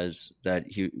always says that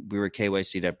we were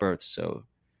KYC'd at birth, so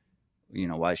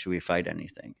why should we fight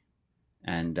anything?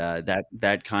 And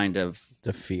that kind of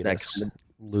defeat us,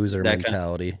 loser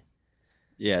mentality.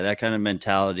 That kind of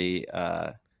mentality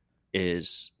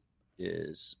is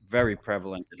very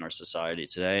prevalent in our society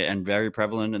today, and very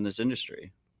prevalent in this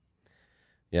industry.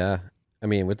 Yeah, I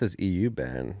mean, with this EU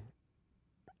ban,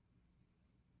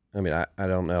 I mean, I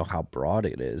don't know how broad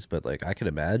it is, but like I could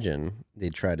imagine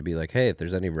they'd try to be like, hey, if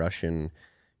there's any Russian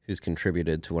who's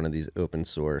contributed to one of these open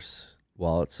source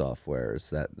wallet softwares,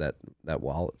 that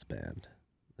wallet's banned.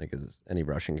 Like, is any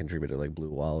Russian contributor like Blue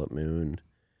Wallet, Moon,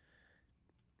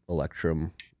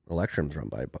 Electrum? Electrum's run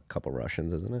by a couple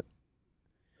Russians, isn't it?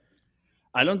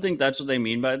 I don't think that's what they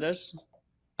mean by this.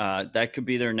 That could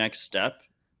be their next step.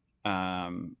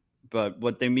 But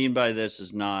what they mean by this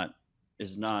is not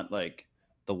like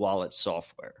the wallet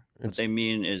software. What they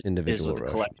mean is individual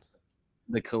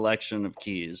the collection of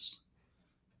keys.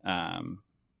 I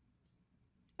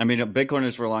mean,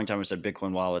 Bitcoiners for a long time have said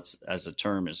Bitcoin wallets as a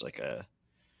term is like a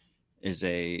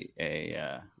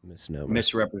misnomer,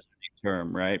 misrepresenting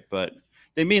term, right? But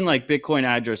they mean like Bitcoin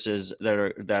addresses that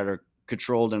are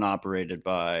controlled and operated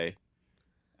by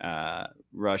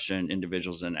Russian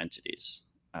individuals and entities.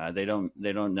 They don't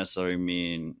necessarily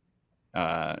mean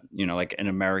like an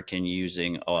American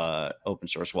using a open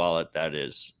source wallet that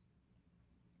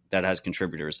has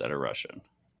contributors that are Russian.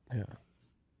 Yeah.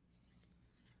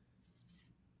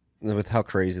 With how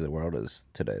crazy the world is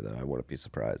today, though, I wouldn't be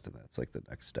surprised if that's like the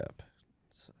next step.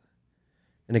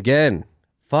 And again,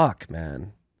 fuck,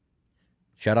 man.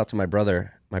 Shout out to my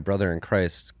brother in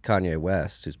Christ, Kanye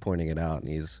West, who's pointing it out,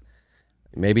 and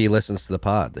maybe he listens to the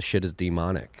pod. The shit is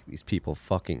demonic. These people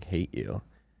fucking hate you.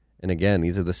 And again,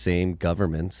 these are the same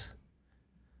governments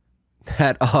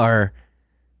that are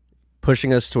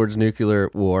pushing us towards nuclear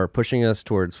war, pushing us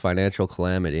towards financial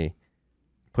calamity,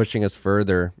 pushing us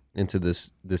further into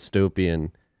this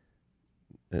dystopian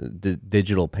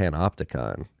digital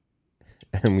panopticon.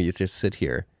 And we just sit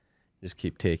here, just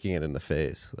keep taking it in the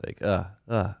face. Like,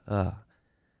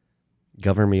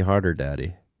 govern me harder,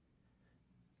 daddy.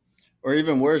 Or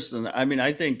even worse than, I mean,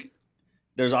 I think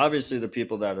there's obviously the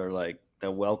people that are like,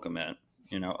 that welcome it,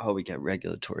 we get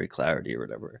regulatory clarity or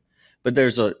whatever. But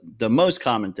the most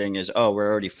common thing is, we're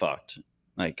already fucked.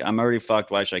 Like, I'm already fucked.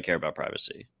 Why should I care about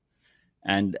privacy?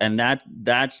 And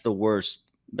that's the worst.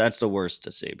 That's the worst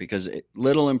to see, because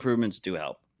little improvements do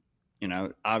help.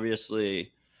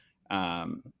 Obviously, they're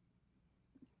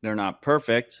not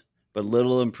perfect, but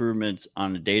little improvements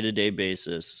on a day-to-day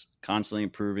basis, constantly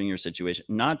improving your situation,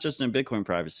 not just in Bitcoin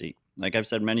privacy. Like I've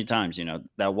said many times, that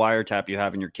wiretap you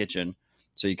have in your kitchen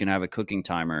so you can have a cooking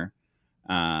timer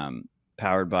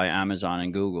powered by Amazon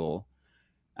and Google,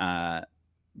 that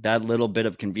little bit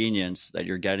of convenience that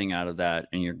you're getting out of that,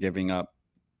 and you're giving up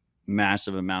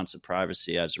massive amounts of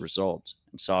privacy as a result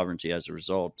and sovereignty as a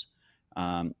result,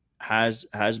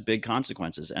 has big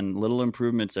consequences. And little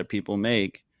improvements that people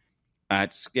make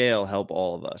at scale help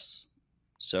all of us.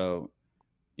 So,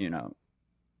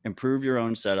 improve your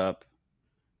own setup,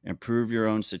 improve your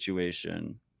own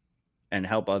situation, and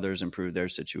help others improve their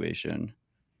situation.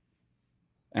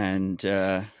 And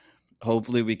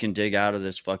hopefully we can dig out of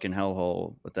this fucking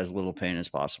hellhole with as little pain as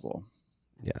possible.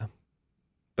 Yeah.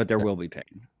 But there will be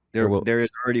pain. There is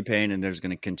already pain, and there's going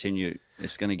to continue.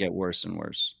 It's going to get worse and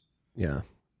worse. Yeah.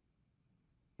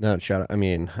 No, I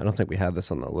mean, I don't think we have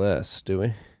this on the list, do we?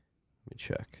 Let me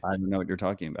check. I don't know what you're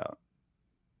talking about.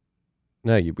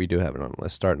 No, we do have it on the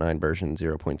list. Start 9 version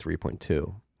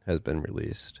 0.3.2 has been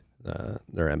released.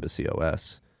 Their Embassy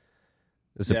OS.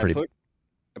 This is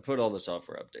I put all the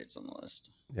software updates on the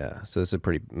list. Yeah, so this is a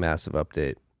pretty massive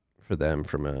update for them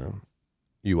from a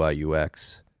UI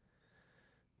UX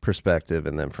perspective,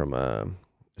 and then from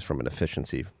just from an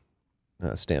efficiency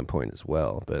standpoint as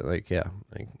well. But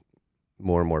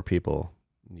more and more people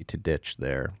need to ditch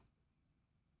their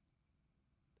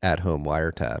at-home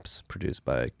wiretaps produced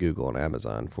by Google and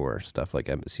Amazon for stuff like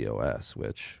Embassy OS,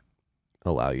 which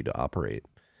allow you to operate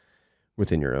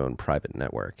within your own private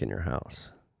network in your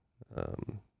house.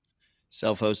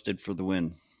 Self-hosted for the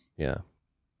win. Yeah.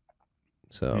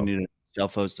 So you need to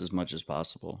self-host as much as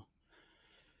possible.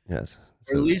 Yes.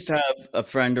 Or at least have a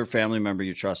friend or family member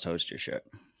you trust host your shit.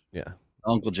 Yeah.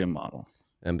 Uncle Jim model.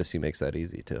 Embassy makes that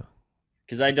easy too.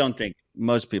 Because I don't think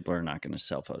most people are not going to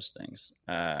self-host things.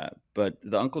 But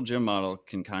the Uncle Jim model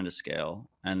can kind of scale.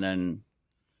 And then,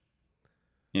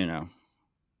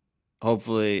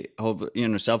 hopefully,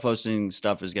 self-hosting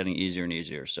stuff is getting easier and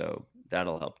easier. So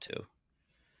that'll help too.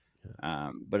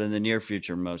 Yeah. But in the near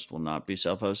future, most will not be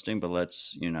self-hosting. But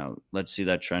let's see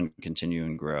that trend continue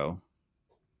and grow.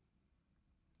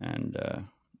 And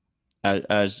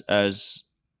as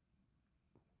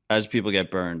people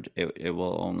get burned, it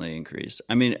will only increase.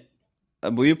 I mean,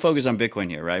 we focus on Bitcoin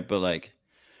here, right? But like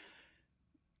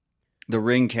the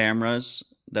Ring cameras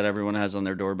that everyone has on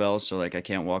their doorbells, so like I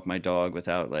can't walk my dog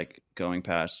without like going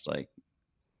past like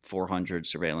 400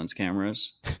 surveillance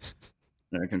cameras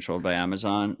that are controlled by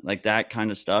Amazon, like that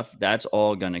kind of stuff. That's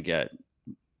all gonna get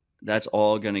that's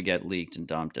all going to get leaked and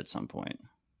dumped at some point.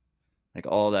 Like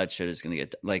all that shit is going to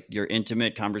get, like your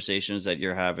intimate conversations that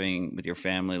you're having with your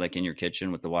family, like in your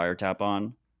kitchen with the wiretap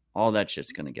on, all that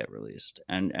shit's going to get released.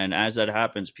 And as that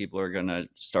happens, people are going to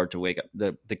start to wake up.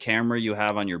 The camera you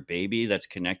have on your baby that's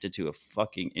connected to a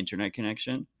fucking internet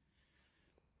connection,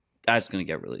 that's going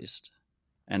to get released.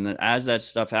 And then as that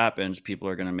stuff happens, people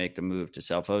are going to make the move to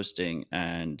self-hosting.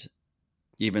 And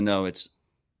even though it's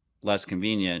less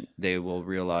convenient, they will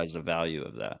realize the value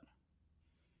of that.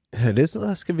 It is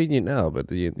less convenient now, but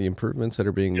the improvements that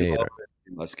are being made are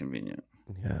less convenient.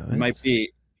 Yeah, It might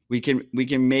be. We can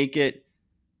make it.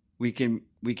 We can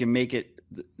make it.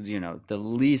 The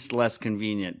least less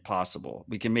convenient possible.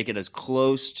 We can make it as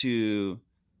close to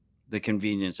the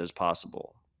convenience as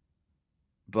possible.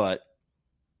 But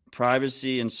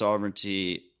privacy and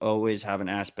sovereignty always have an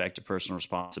aspect of personal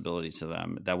responsibility to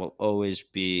them that will always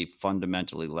be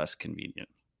fundamentally less convenient.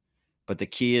 But the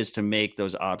key is to make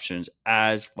those options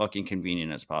as fucking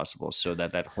convenient as possible so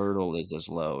that hurdle is as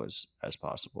low as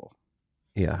possible.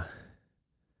 Yeah.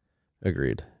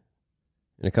 Agreed.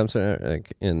 And it comes to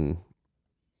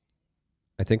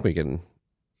I think we can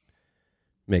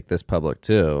make this public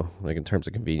too, like in terms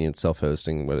of convenience,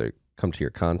 self-hosting, whether it come to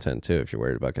your content too, if you're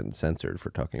worried about getting censored for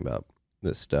talking about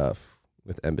this stuff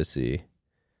with Embassy.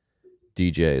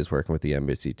 DJ is working with the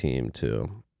Embassy team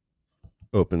to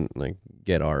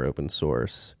get our open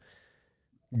source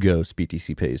Ghost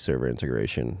BTC Pay server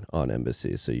integration on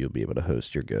Embassy, so you'll be able to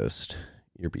host your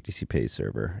BTC Pay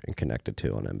server and connect it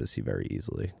to on Embassy very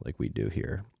easily, like we do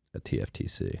here at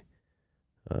TFTC.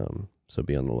 So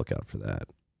be on the lookout for that.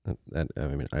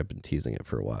 I've been teasing it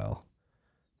for a while.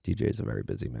 DJ is a very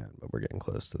busy man, but we're getting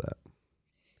close to that.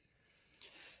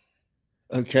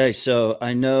 Okay, so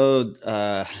I know.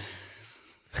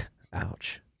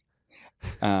 Ouch.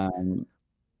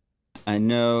 I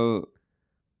know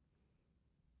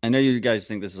you guys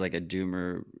think this is like a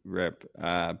doomer rip,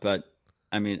 but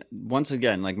I mean, once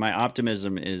again, like my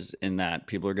optimism is in that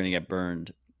people are going to get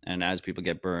burned, and as people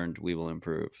get burned, we will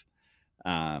improve.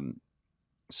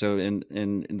 So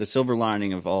in the silver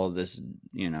lining of all of this,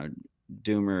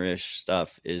 doomer-ish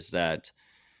stuff is that,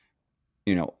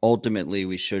 ultimately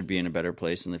we should be in a better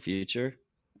place in the future.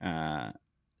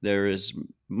 There is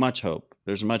much hope.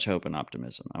 There's much hope and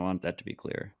optimism. I want that to be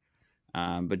clear.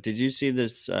 But did you see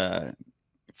this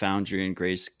Foundry and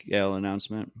Grayscale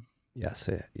announcement? Yes,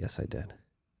 I did.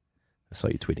 I saw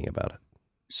you tweeting about it.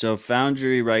 So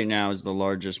Foundry right now is the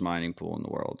largest mining pool in the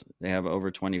world. They have over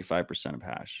 25% of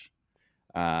hash.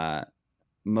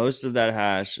 Most of that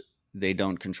hash, they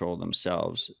don't control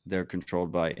themselves. They're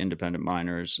controlled by independent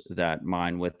miners that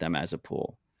mine with them as a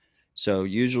pool. So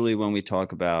usually when we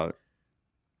talk about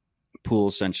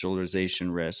pool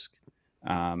centralization risk,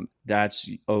 that's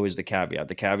always the caveat.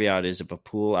 The caveat is if a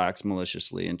pool acts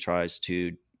maliciously and tries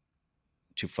to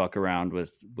fuck around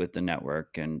with the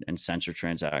network and censor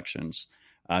transactions,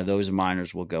 those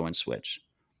miners will go and switch.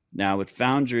 Now with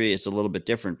Foundry, it's a little bit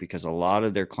different because a lot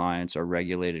of their clients are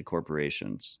regulated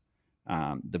corporations,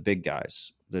 the big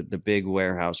guys, the big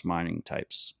warehouse mining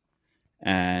types,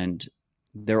 and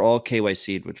they're all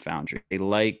KYC'd with Foundry. They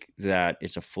like that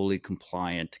it's a fully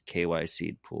compliant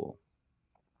KYC'd pool.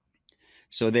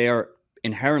 So they are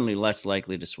inherently less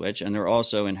likely to switch, and they're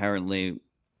also inherently,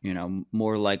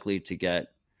 more likely to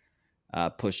get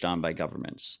pushed on by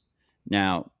governments.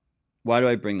 Now, why do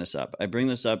I bring this up? I bring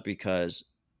this up because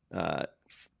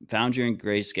Foundry and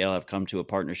Grayscale have come to a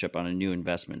partnership on a new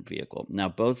investment vehicle. Now,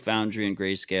 both Foundry and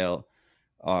Grayscale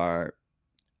are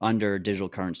under Digital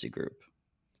Currency Group,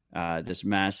 this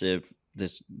massive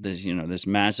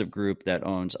group that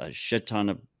owns a shit ton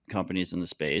of companies in the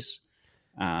space.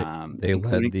 They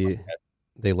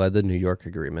led the New York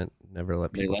agreement. Never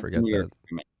let people forget that.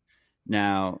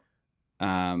 Now,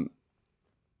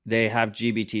 they have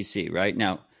GBTC, right?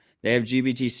 Now, they have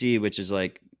GBTC, which is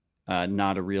like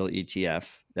not a real ETF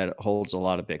that holds a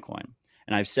lot of Bitcoin.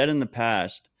 And I've said in the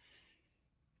past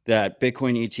that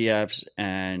Bitcoin ETFs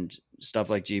and stuff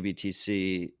like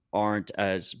GBTC aren't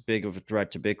as big of a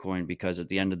threat to Bitcoin because at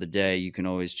the end of the day, you can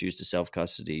always choose to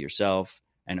self-custody yourself,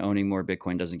 and owning more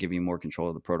Bitcoin doesn't give you more control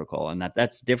of the protocol. And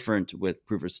that's different with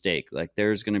proof of stake. Like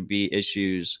there's going to be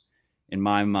issues in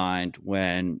my mind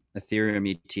when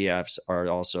Ethereum ETFs are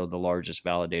also the largest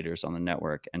validators on the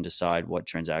network and decide what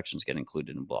transactions get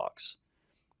included in blocks.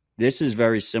 This is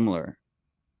very similar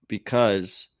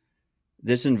because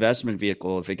this investment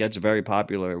vehicle, if it gets very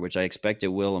popular, which I expect it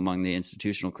will among the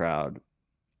institutional crowd,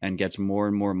 and gets more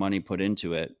and more money put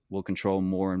into it, will control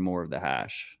more and more of the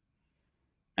hash.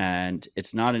 And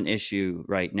it's not an issue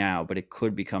right now, but it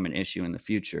could become an issue in the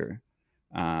future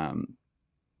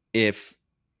if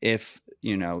if,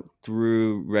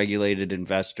 through regulated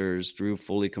investors, through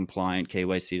fully compliant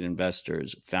KYC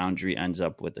investors, Foundry ends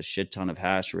up with a shit ton of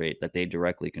hash rate that they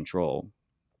directly control,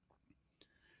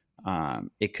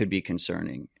 it could be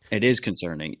concerning. It is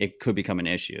concerning. It could become an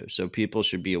issue. So people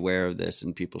should be aware of this,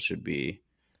 and people should be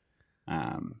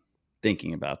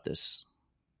thinking about this.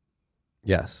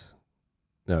 Yes.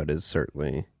 No, it is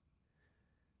certainly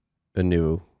a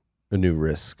new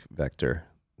risk vector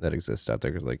that exists out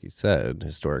there, because like you said,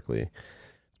 historically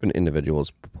it's been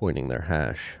individuals pointing their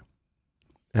hash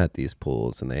at these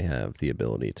pools, and they have the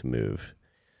ability to move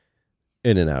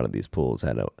in and out of these pools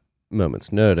at a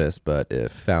moment's notice. But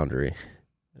if Foundry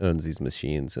owns these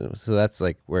machines, and so that's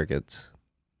like where it gets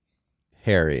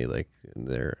hairy, like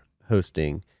they're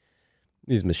hosting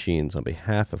these machines on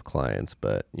behalf of clients,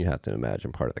 but you have to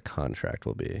imagine part of the contract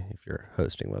will be, if you're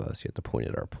hosting with us, you have to point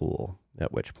at our pool,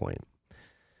 at which point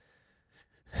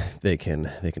they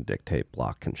can dictate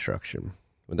block construction.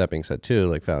 With that being said, too,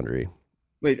 like Foundry.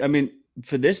 Wait, I mean,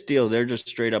 for this deal, they're just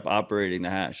straight up operating the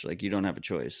hash. Like, you don't have a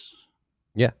choice.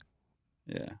 Yeah.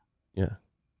 Yeah.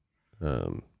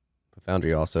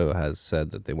 Foundry also has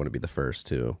said that they want to be the first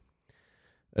to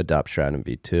adopt Stratum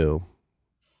v2.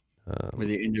 Where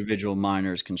the individual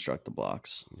miners construct the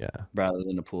blocks. Yeah. Rather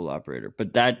than a pool operator.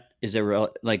 But that is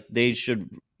like, they should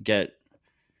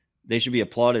be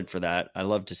applauded for that. I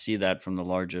love to see that from the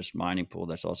largest mining pool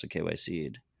that's also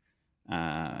KYC'd.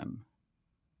 But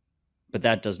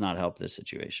that does not help this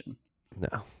situation.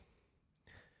 No.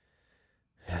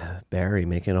 Barry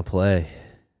making a play.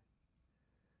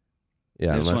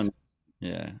 Yeah. This one's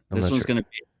going to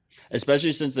be,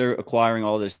 especially since they're acquiring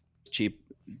all this cheap,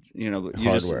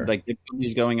 hardware. Like the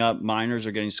company's going up, miners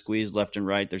are getting squeezed left and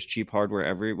right. There's cheap hardware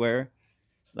everywhere.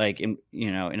 Like in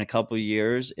a couple of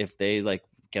years, if they like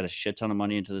get a shit ton of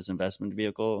money into this investment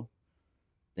vehicle,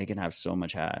 they can have so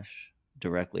much hash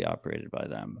directly operated by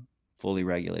them, fully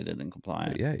regulated and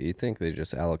compliant. Yeah, you think they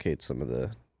just allocate some of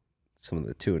the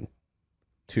 2%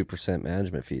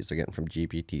 management fees they're getting from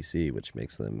GPTC, which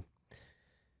makes them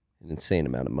an insane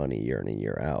amount of money year in and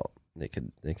year out. They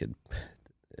could.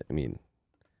 I mean,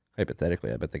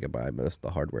 hypothetically, I bet they could buy most of the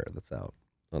hardware that's out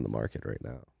on the market right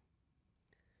now.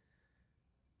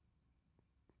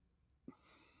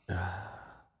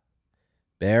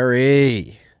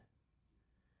 Barry.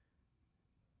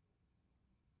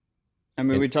 I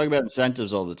mean, we talk about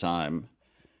incentives all the time,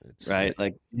 right?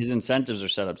 Like these incentives are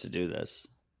set up to do this.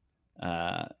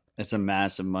 It's a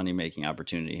massive money-making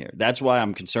opportunity here. That's why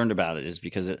I'm concerned about it, is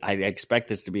because I expect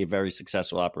this to be a very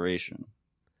successful operation.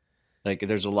 Like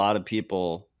there's a lot of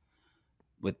people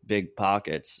with big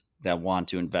pockets that want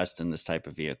to invest in this type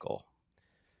of vehicle.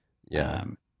 Yeah.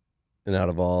 And out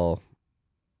of all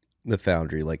the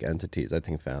Foundry like entities, I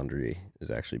think Foundry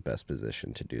is actually best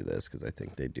positioned to do this, because I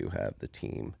think they do have the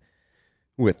team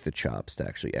with the chops to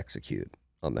actually execute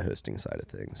on the hosting side of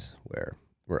things, where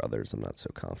others I'm not so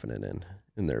confident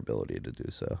in their ability to do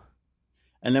so.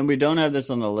 And then we don't have this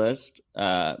on the list,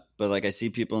 but like I see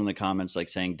people in the comments like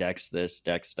saying Dex this,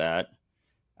 Dex that.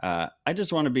 I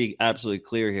just want to be absolutely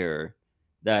clear here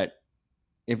that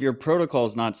if your protocol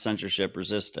is not censorship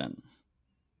resistant,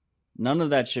 none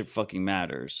of that shit fucking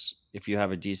matters if you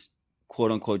have a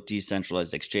quote unquote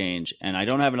decentralized exchange. And I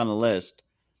don't have it on the list,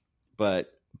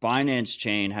 but Binance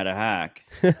chain had a hack.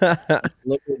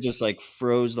 Literally just like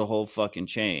froze the whole fucking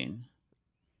chain.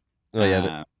 Oh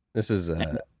yeah, this is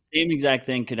same exact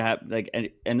thing could happen. Like,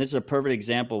 and this is a perfect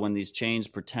example when these chains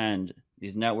pretend,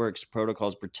 these networks,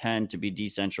 protocols pretend to be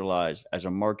decentralized as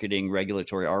a marketing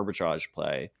regulatory arbitrage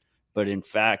play, but in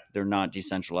fact they're not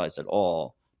decentralized at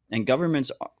all. And governments,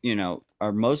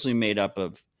 are mostly made up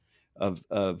of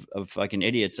fucking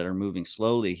idiots that are moving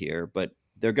slowly here, but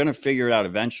they're going to figure it out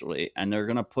eventually, and they're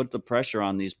going to put the pressure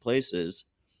on these places.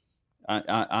 They're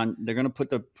going to put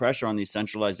the pressure on these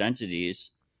centralized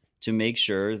entities to make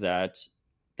sure that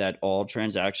all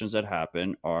transactions that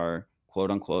happen are quote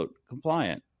unquote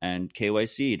compliant and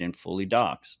KYC'd and fully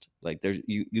doxed. Like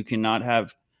you cannot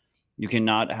have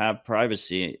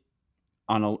privacy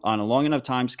on a long enough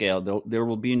time scale. There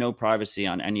will be no privacy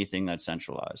on anything that's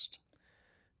centralized.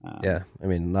 Yeah, I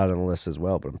mean, not on the list as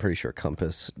well, but I'm pretty sure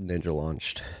Compass Ninja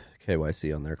launched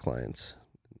KYC on their clients,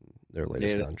 their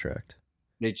latest contract.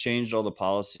 They changed all the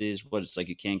policies. It's like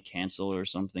you can't cancel or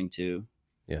something too.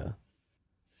 Yeah.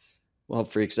 Well,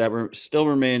 freaks, that still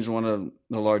remains one of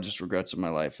the largest regrets of my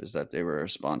life, is that they were a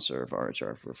sponsor of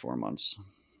RHR for 4 months.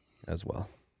 As well.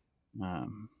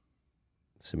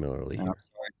 Similarly, I'm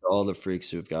sorry to all the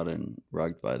freaks who've gotten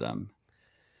rugged by them.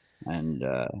 And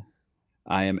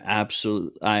I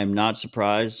am not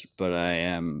surprised, but I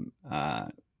am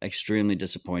extremely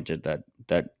disappointed that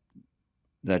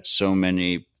that so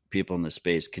many people in the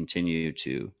space continue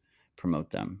to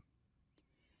promote them.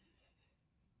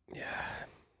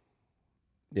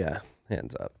 Yeah,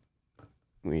 hands up.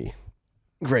 We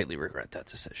greatly regret that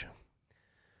decision.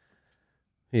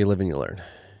 You live and you learn.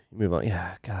 You move on.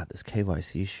 Yeah, God, this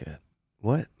KYC shit.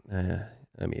 What? I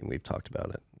mean, we've talked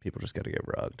about it. People just got to get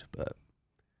rugged, but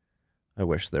I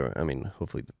wish there were, I mean,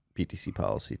 hopefully the PTC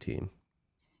policy team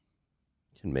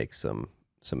can make some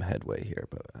headway here,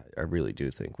 but I really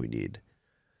do think we need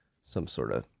some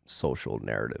sort of social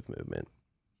narrative movement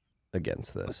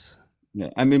against this. Yeah,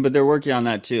 I mean, but they're working on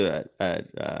that too at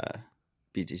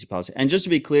BTC Policy. And just to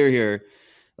be clear here,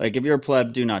 like if you're a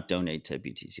pleb, do not donate to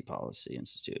BTC Policy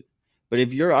Institute. But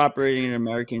if you're operating an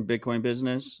American Bitcoin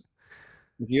business,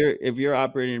 if you're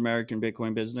operating an American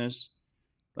Bitcoin business,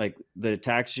 like the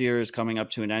tax year is coming up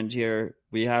to an end here.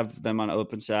 We have them on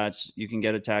OpenSats. You can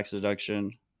get a tax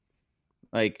deduction.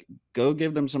 Like, go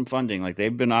give them some funding. Like,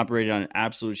 they've been operating on an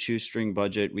absolute shoestring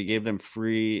budget. We gave them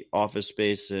free office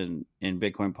space in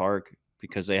Bitcoin Park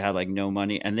because they had like no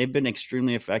money, and they've been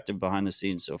extremely effective behind the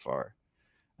scenes so far.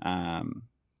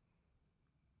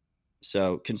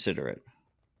 So consider it.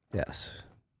 Yes.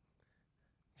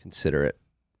 Consider it.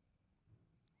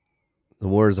 The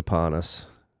war is upon us.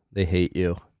 They hate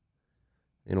you.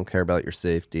 They don't care about your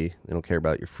safety. They don't care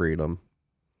about your freedom.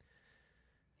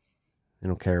 They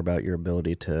don't care about your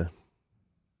ability to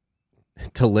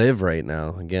live right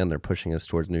now. Again, they're pushing us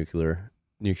towards nuclear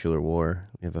war.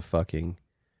 We have a fucking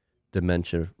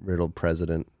dementia-riddled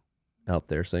president out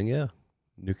there saying, yeah,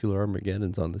 nuclear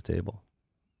Armageddon's on the table.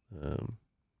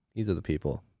 These are the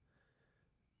people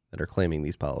that are claiming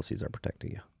these policies are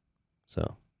protecting you.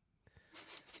 So,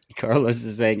 Carlos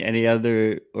is saying any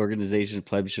other organization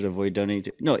pleb should avoid donating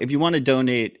to. No, if you want to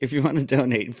donate,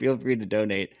 feel free to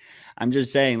donate. I'm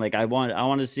just saying, like, I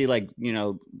want to see, like, you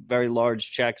know, very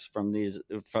large checks from these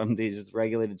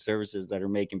regulated services that are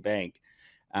making bank.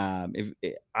 If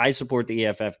I support the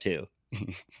EFF too.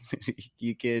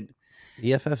 You could.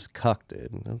 EFF's cucked,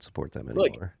 dude. I don't support them anymore.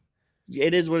 Look,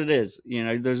 it is what it is. You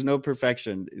know, there's no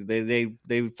perfection. They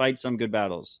fight some good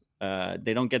battles.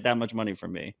 They don't get that much money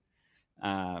from me.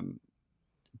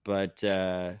 But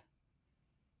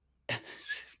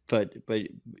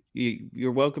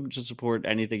you're welcome to support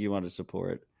anything you want to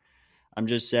support. I'm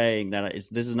just saying that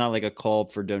this is not like a call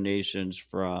for donations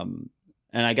from,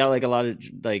 and I got like a lot of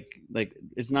like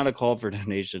it's not a call for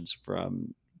donations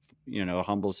from, you know,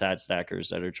 humble sat stackers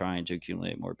that are trying to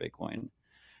accumulate more Bitcoin.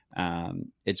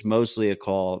 It's mostly a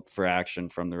call for action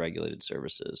from the regulated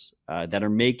services that are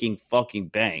making fucking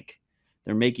bank.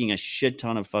 They're making a shit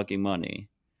ton of fucking money.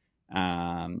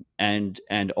 And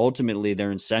ultimately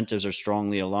their incentives are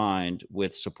strongly aligned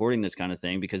with supporting this kind of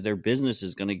thing because their business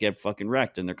is going to get fucking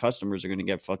wrecked and their customers are going to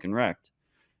get fucking wrecked.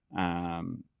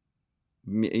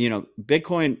 You know,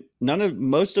 Bitcoin,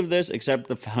 most of this except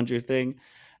the founder thing,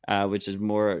 which is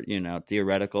more, you know,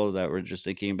 theoretical that we're just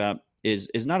thinking about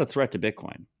is not a threat to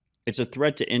Bitcoin. It's a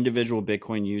threat to individual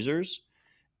Bitcoin users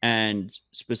and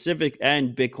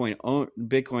Bitcoin,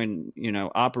 you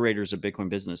know, operators of Bitcoin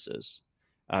businesses.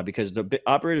 Because the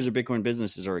operators of Bitcoin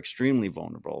businesses are extremely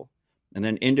vulnerable. And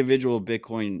then individual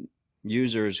Bitcoin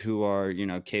users who are, you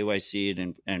know,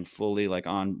 KYC'd and fully like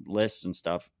on lists and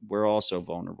stuff, we're also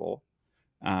vulnerable.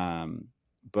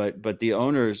 But the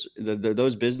owners,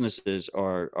 those businesses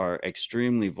are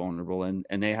extremely vulnerable and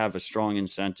they have a strong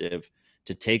incentive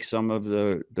to take some of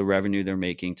the revenue they're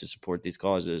making to support these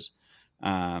causes.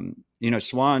 You know,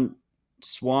 Swan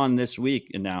this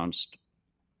week announced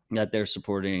that they're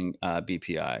supporting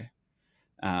BPI,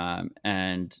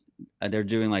 and they're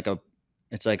doing like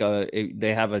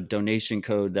they have a donation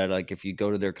code that like if you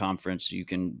go to their conference, you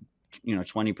can, you know,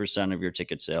 20% of your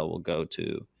ticket sale will go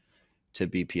to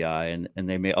BPI, and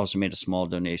they also made a small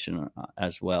donation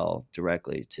as well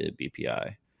directly to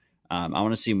BPI. I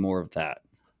want to see more of that.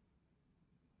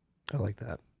 I like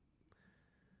that.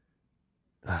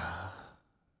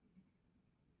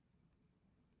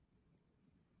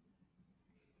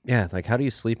 Yeah, like how do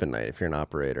you sleep at night if you're an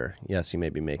operator? Yes, you may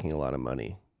be making a lot of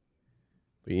money,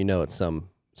 but you know at some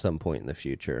point in the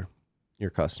future, your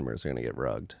customers are going to get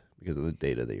rugged because of the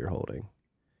data that you're holding.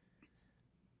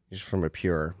 Just from a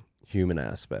pure human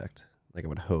aspect, like I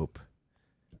would hope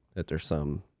that there's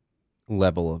some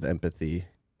level of empathy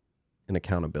and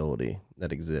accountability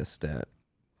that exists at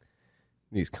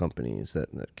these companies that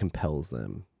compels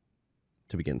them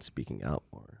to begin speaking out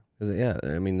more. Because yeah,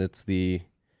 I mean it's the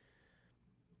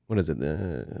what is it?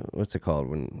 What's it called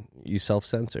when you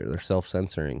self-censor? They're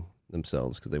self-censoring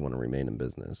themselves because they want to remain in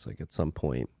business. Like at some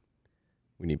point,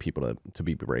 we need people to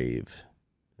be brave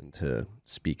and to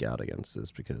speak out against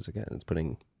this because again, it's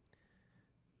putting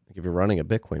Like if you're running a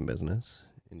Bitcoin business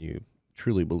and you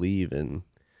truly believe in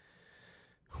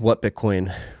what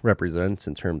Bitcoin represents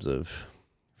in terms of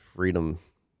freedom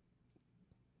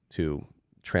to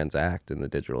transact in the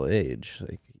digital age,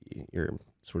 like you're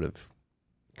sort of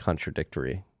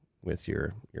contradictory with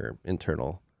your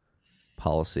internal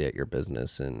policy at your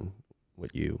business and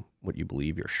what you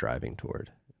believe you're striving toward.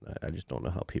 I just don't know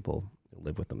how people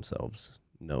live with themselves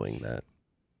knowing that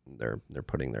they're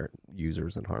putting their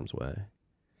users in harm's way.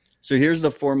 So here's the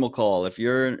formal call. If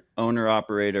you're an owner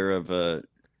operator of a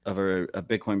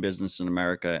Bitcoin business in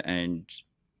America and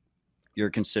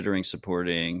you're considering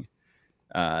supporting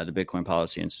the Bitcoin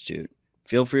Policy Institute,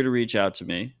 feel free to reach out to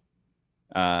me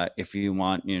if you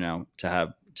want, to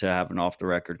have an off the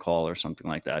record call or something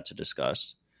like that to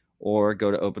discuss, or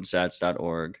go to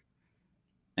opensats.org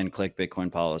and click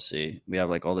Bitcoin Policy. We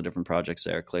have like all the different projects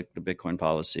there. Click the Bitcoin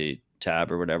Policy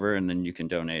tab or whatever, and then you can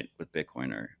donate with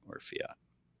Bitcoin or fiat.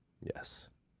 Yes.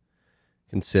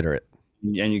 Consider it.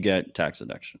 And you get tax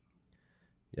deduction.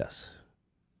 Yes.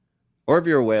 Or if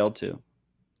you're a whale too.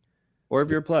 Or if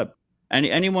you're a pleb.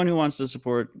 Anyone who wants to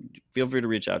support, feel free to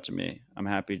reach out to me. I'm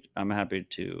happy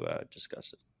to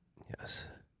discuss it. Yes.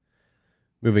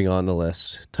 Moving on the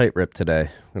list. Tight rip today.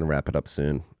 I'm going to wrap it up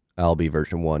soon. Alby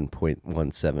version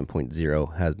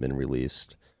 1.17.0 has been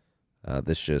released.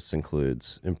 This just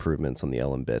includes improvements on the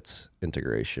LNbits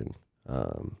integration.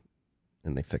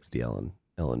 And they fixed the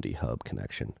LND hub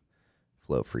connection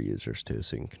flow for users too,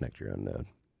 so you can connect your own node.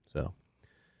 So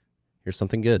here's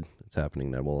something good that's happening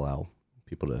that will allow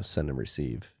people to send and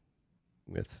receive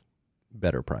with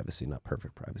better privacy, not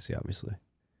perfect privacy, obviously.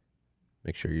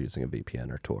 Make sure you're using a VPN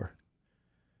or Tor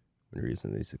when you're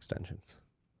using these extensions.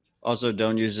 Also,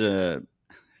 don't use a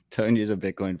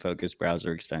Bitcoin focused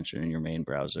browser extension in your main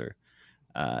browser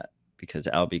because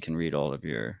Alby can read all of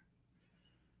your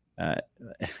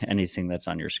anything that's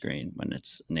on your screen when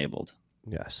it's enabled.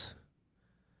 Yes.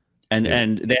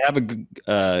 And they have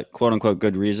a quote unquote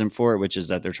good reason for it, which is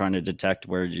that they're trying to detect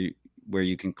where you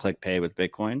can click pay with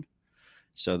Bitcoin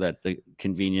so that the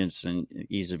convenience and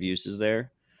ease of use is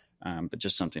there. But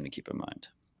just something to keep in mind.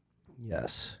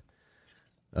 Yes.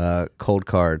 Cold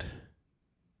Card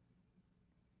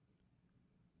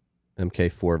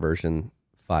MK4 version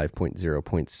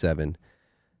 5.0.7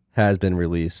 has been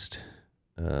released.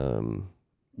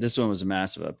 This one was a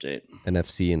massive update.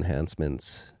 NFC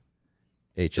enhancements,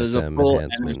 HSM There's a full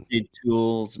enhancement. NFC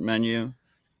tools menu.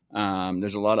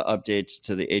 There's a lot of updates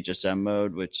to the HSM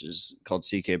mode, which is called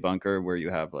CK Bunker, where you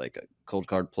have like a cold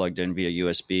card plugged in via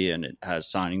USB and it has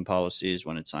signing policies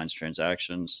when it signs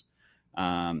transactions.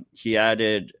 He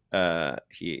added,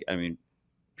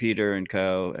 Peter and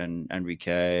Co. and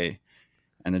Enrique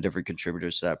and the different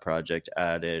contributors to that project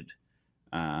added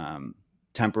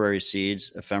temporary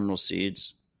seeds, ephemeral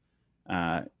seeds,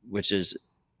 which is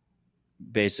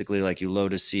basically like you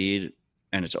load a seed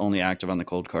and it's only active on the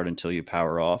cold card until you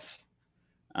power off.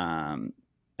 I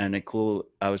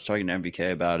was talking to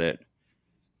MVK about it.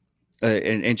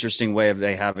 An interesting way of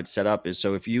they have it set up is,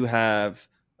 so if you have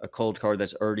a cold card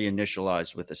that's already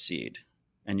initialized with a seed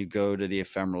and you go to the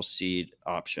ephemeral seed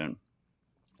option,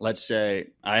 let's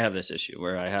say I have this issue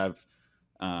where I have,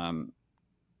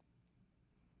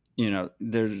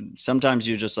 there's sometimes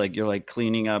you just like, you're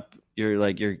cleaning up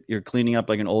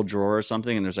like an old drawer or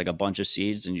something, and there's like a bunch of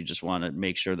seeds and you just want to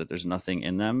make sure that there's nothing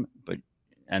in them,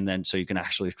 and then so you can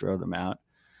actually throw them out.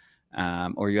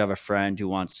 Or you have a friend who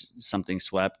wants something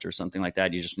swept or something like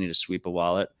that. You just need to sweep a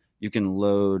wallet. You can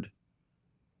load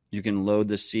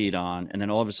the seed on, and then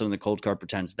all of a sudden the cold card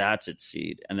pretends that's its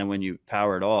seed. And then when you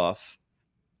power it off,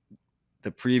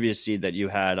 the previous seed that you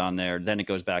had on there, then it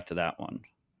goes back to that one.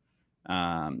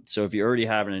 So if you already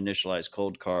have an initialized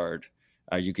cold card,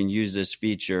 you can use this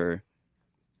feature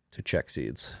to check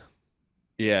seeds.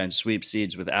 Yeah, and sweep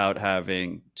seeds without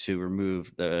having to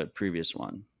remove the previous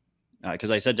one. Because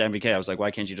I said to MVK, I was like,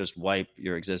 why can't you just wipe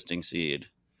your existing seed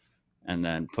and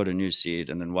then put a new seed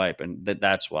and then wipe? And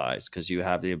that's why. It's because you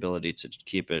have the ability to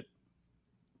keep it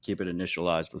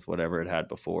initialized with whatever it had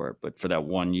before. But for that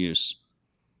one use,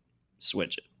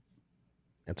 switch it.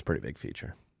 That's a pretty big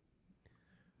feature.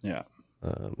 Yeah.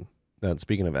 Now,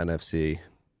 speaking of NFC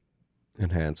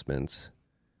enhancements,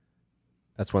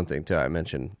 that's one thing too. I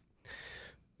mentioned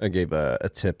I gave a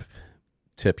tip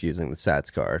using the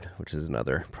Sats card, which is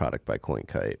another product by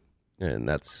CoinKite, and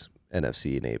that's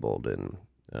NFC enabled. And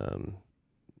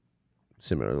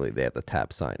similarly, they have the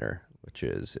Tap Signer, which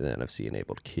is an NFC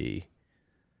enabled key.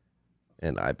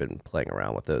 And I've been playing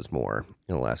around with those more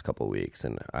in the last couple of weeks,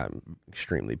 and I'm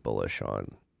extremely bullish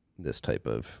on this type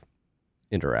of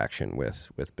interaction with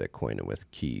Bitcoin and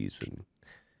with keys and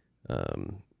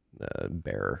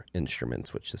bearer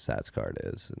instruments, which the Sats card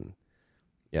is. And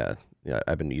yeah,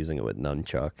 I've been using it with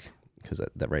Nunchuck because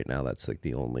that right now that's like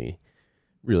the only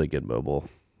really good mobile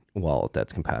wallet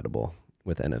that's compatible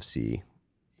with NFC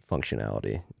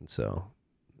functionality. And so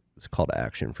it's a call to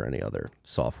action for any other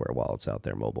software wallets out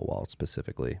there, mobile wallets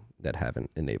specifically, that haven't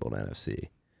enabled NFC.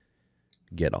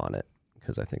 Get on it,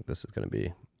 because I think this is going to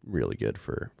be really good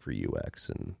for UX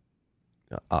and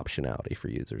optionality for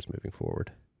users moving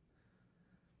forward.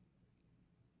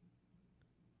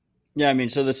 Yeah, I mean,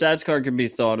 so the Sats card can be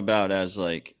thought about as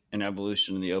like an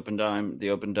evolution in the Open Dime. The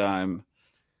Open Dime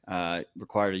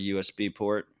required a USB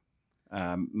port.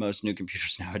 Most new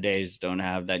computers nowadays don't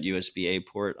have that USB-A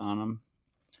port on them.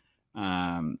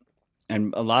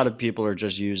 And a lot of people are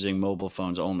just using mobile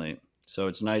phones only. So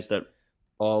it's nice that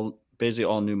basically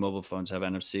all new mobile phones have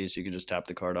NFC, so you can just tap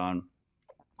the card on.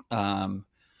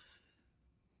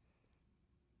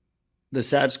 The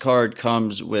Sats card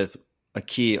comes with a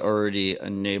key already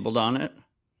enabled on it.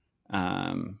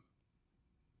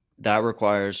 That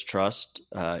requires trust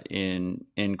in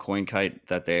CoinKite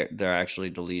that they're actually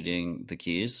deleting the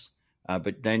keys.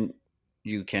 But then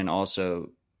you can also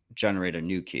generate a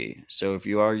new key. So if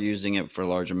you are using it for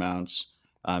large amounts,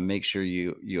 make sure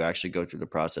you actually go through the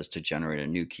process to generate a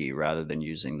new key rather than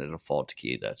using the default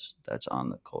key that's on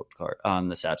the cold card, on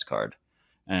the Sats card.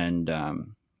 And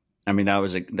I mean, that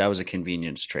was a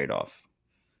convenience trade-off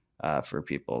for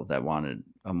people that wanted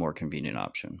a more convenient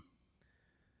option.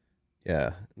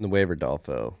 Yeah, and the way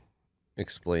Rodolfo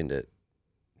explained it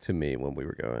to me when we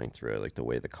were going through it, like the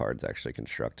way the card's actually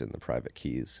constructed and the private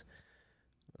keys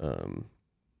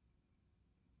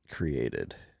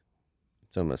created,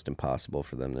 it's almost impossible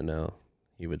for them to know,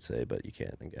 he would say, but you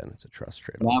can't. Again, it's a trust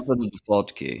trade-off. Not for the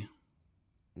default key.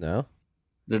 No?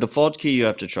 The default key you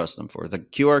have to trust them for. The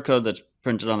QR code that's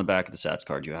printed on the back of the Sats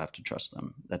card, you have to trust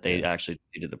them that they actually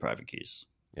deleted the private keys.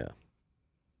 Yeah.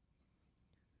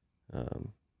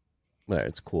 Well,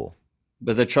 it's cool.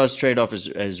 But the trust trade-off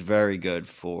is very good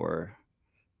for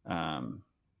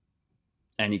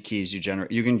any keys you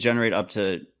generate. You can generate up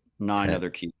to 9 other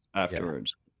keys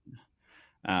afterwards.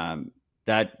 Yeah.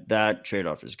 That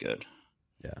trade-off is good.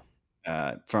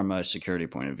 Yeah. From a security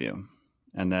point of view.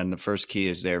 And then the first key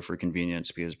is there for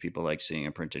convenience because people like seeing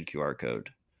a printed QR code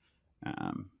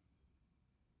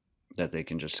that they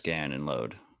can just scan and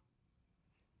load.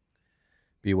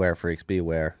 Beware, freaks,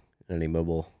 beware. Any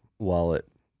mobile wallet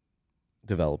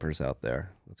developers out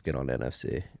there, let's get on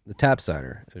NFC. The Tap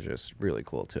Signer is just really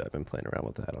cool too. I've been playing around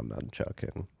with that on Nunchuck,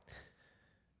 and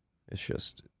it's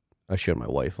just, I showed my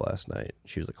wife last night.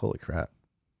 She was like, holy crap.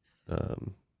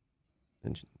 And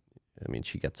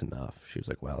she gets enough. She was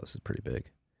like, wow, this is pretty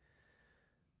big.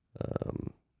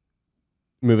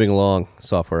 Moving along,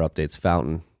 software updates.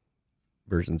 Fountain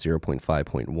version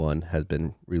 0.5.1 has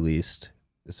been released.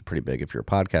 This is pretty big if you're a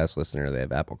podcast listener. They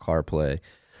have Apple CarPlay,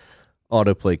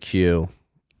 Autoplay Q,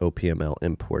 OPML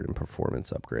import, and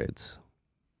performance upgrades.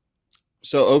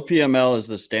 So OPML is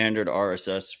the standard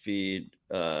RSS feed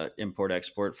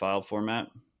import-export file format.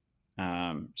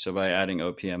 So by adding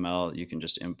OPML, you can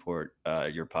just import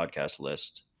your podcast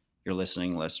list, your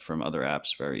listening list from other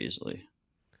apps very easily.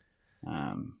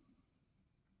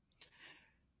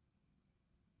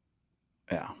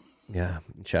 Yeah.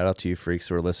 Shout out to you freaks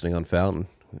who are listening on Fountain.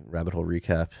 Rabbit Hole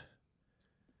Recap.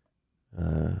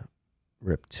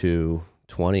 RIP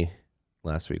 220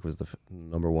 last week was the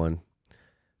number one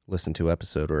listened to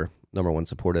episode, or number one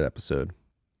supported episode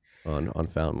on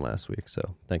Fountain last week.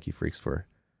 So thank you freaks for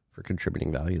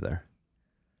contributing value there.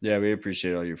 Yeah, we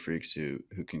appreciate all you freaks who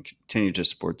can continue to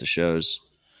support the shows.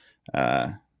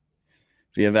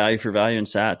 Via value for value in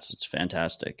Sats, it's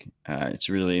fantastic. It's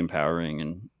really empowering.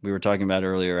 And we were talking about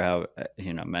earlier how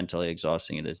mentally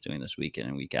exhausting it is doing this week in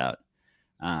and week out.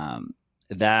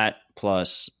 That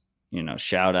plus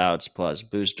shout outs, plus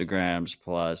boostograms,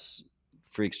 plus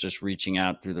freaks just reaching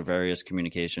out through the various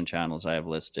communication channels I have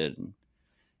listed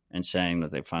and saying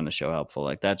that they find the show helpful.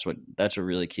 Like that's what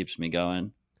really keeps me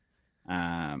going.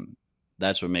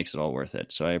 That's what makes it all worth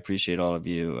it. So I appreciate all of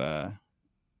you.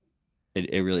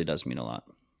 It really does mean a lot.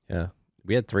 Yeah.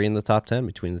 We had 3 in the top 10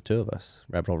 between the two of us.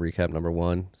 Rabbit Hole Recap number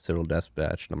 1, Citadel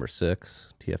Dispatch number 6,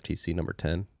 TFTC number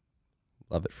 10.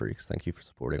 Love it, freaks. Thank you for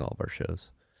supporting all of our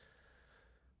shows.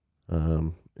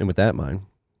 And with that in mind,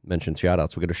 mention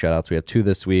shout-outs. We'll get to shout-outs. We have 2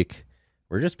 this week.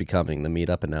 We're just becoming the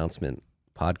Meetup announcement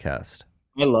podcast.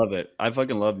 I love it. I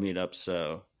fucking love meetups.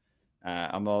 So I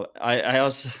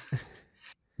also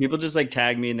people just like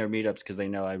tag me in their meetups because they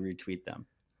know I retweet them.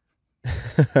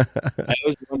 I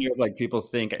always wonder if people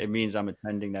think it means I'm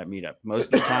attending that meetup.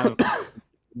 Most of the time,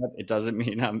 meetup. It doesn't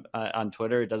mean I'm on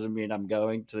Twitter. It doesn't mean I'm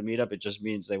going to the meetup. It just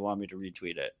means they want me to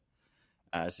retweet it.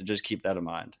 So just keep that in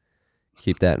mind.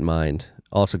 Keep that in mind.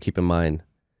 Also keep in mind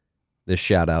this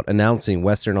shout out announcing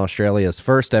Western Australia's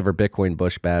first ever Bitcoin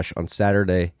Bush Bash on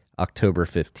Saturday, October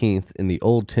 15th in the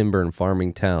old timber and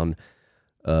farming town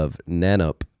of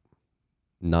Nannup,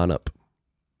 Nannup,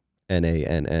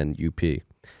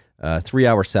 3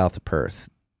 hours south of Perth.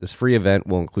 This free event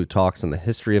will include talks on the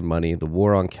history of money, the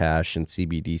war on cash and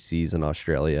CBDCs in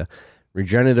Australia,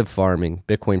 regenerative farming,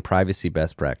 Bitcoin privacy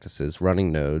best practices,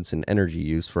 running nodes, and energy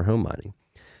use for home mining.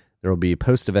 There will be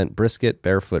post-event brisket,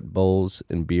 barefoot bowls,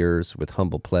 and beers with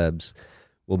humble plebs.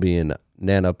 We'll be in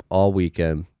Nannup all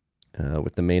weekend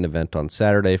with the main event on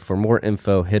Saturday. For more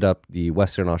info, hit up the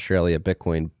Western Australia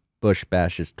Bitcoin Bush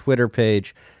Bash's Twitter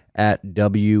page at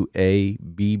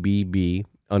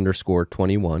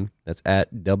WABBB_21. That's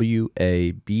at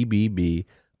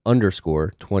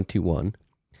WABBB_21.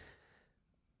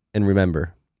 And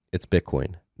remember, it's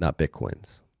Bitcoin, not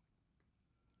Bitcoins.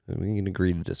 We can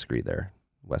agree to disagree there.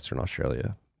 Western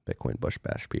Australia, Bitcoin Bush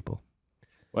Bash people.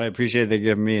 Well, I appreciate they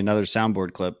giving me another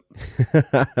soundboard clip.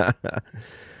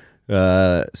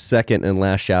 Second and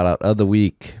last shout out of the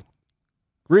week.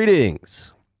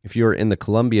 Greetings. If you're in the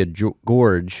Columbia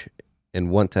Gorge and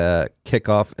want to kick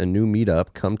off a new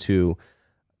meetup, come to,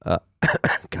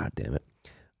 God damn it,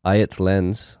 Ayat's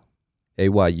Lens,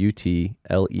 AYUTLENSE,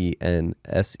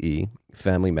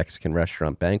 Family Mexican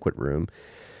Restaurant Banquet Room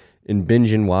in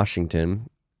Bingen, Washington,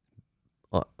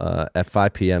 at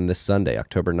 5 p.m. this Sunday,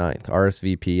 October 9th.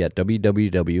 RSVP at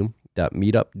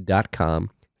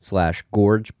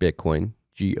www.meetup.com/Gorge Bitcoin,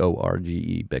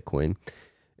 GORGE Bitcoin,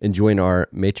 and join our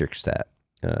matrix chat,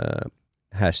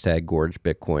 hashtag Gorge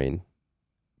Bitcoin,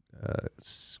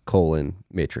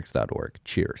 _matrix.org.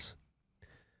 Cheers.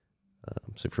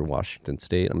 So if you're Washington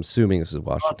State, I'm assuming this is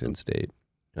Washington State.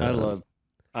 I love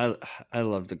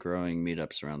the growing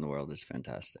meetups around the world. It's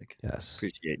fantastic. Yes.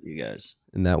 Appreciate you guys.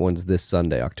 And that one's this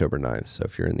Sunday, October 9th. So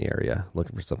if you're in the area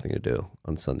looking for something to do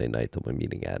on Sunday night, they'll be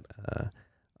meeting at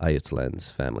Ayat's Lens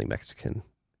Family Mexican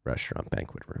Restaurant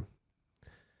Banquet Room.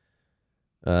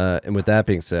 And with that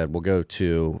being said, we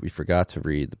forgot to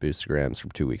read the boostergrams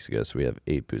from 2 weeks ago. So we have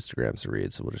 8 boostergrams to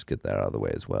read. So we'll just get that out of the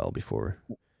way as well before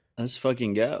Let's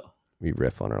fucking go. we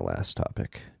riff on our last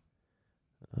topic.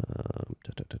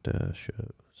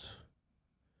 Shows.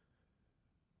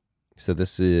 So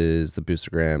this is the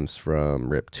boostergrams from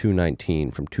RIP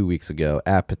 219 from 2 weeks ago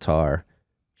at Patar.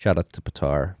 Shout out to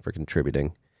Patar for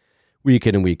contributing week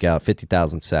in and week out.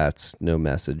 50,000 sats, no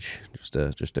message,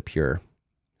 just a pure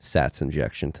sats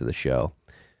injection to the show.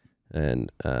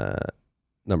 And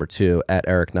number 2 at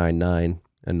Eric99,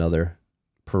 another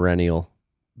perennial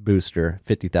booster,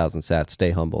 50,000 sats.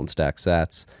 Stay humble and stack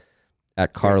sats.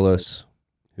 At Carlos,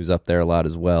 who's up there a lot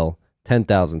as well,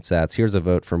 10,000 sats. Here's a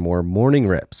vote for more morning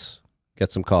rips.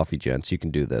 Get some coffee, gents. You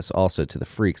can do this. Also, to the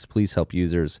freaks, please help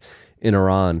users in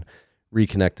Iran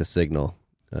reconnect to Signal.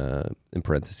 In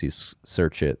parentheses,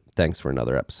 search it. Thanks for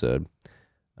another episode.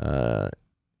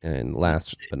 And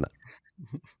last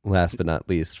but not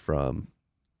least, from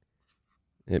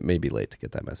it may be late to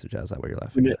get that message out. Is that what you're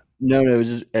laughing at? No, it was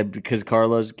just because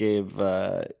Carlos gave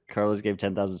 10,000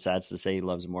 sats to say he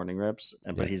loves morning rips,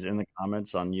 but he's in the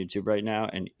comments on YouTube right now,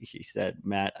 and he said,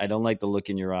 "Matt, I don't like the look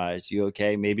in your eyes. You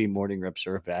okay? Maybe morning rips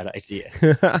are a bad idea."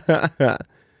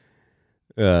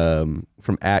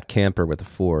 From at Camper with a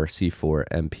 4 C4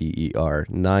 MPER,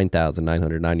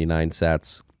 9,999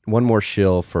 sats. One more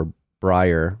shill for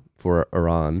Breyer for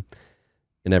Iran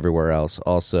and everywhere else.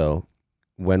 Also,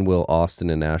 when will Austin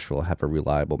and Nashville have a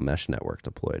reliable mesh network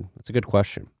deployed? That's a good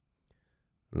question.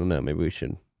 I don't know. Maybe we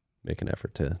should make an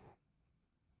effort to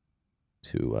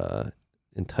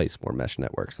entice more mesh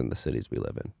networks in the cities we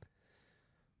live in.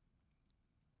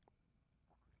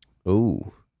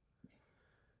 Oh.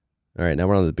 All right, now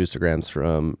we're on the boostergrams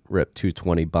from RIP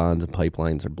 220. Bonds and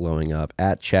pipelines are blowing up.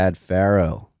 At Chad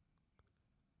Farrow.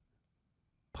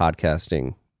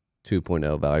 Podcasting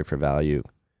 2.0 value for value.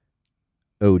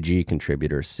 OG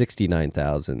contributor,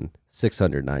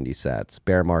 69,690 sats.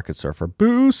 Bear market surfer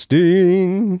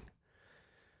boosting.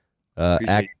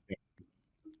 At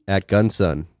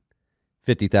Gunsun,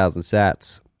 50,000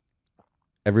 sats.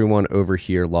 Everyone over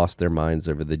here lost their minds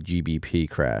over the GBP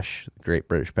crash, Great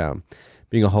British Pound.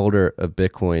 Being a holder of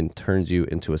Bitcoin turns you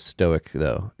into a stoic,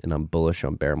 though, and I'm bullish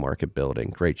on bear market building.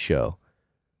 Great show.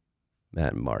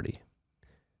 Matt and Marty.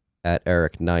 At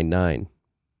Eric99,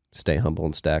 stay humble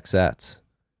and stack sats.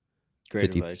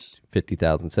 Great advice.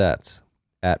 50,000 sats.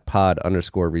 At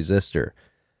pod_resistor,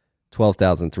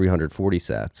 12,340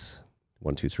 sats.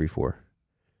 1, 2, 3, 4.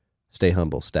 Stay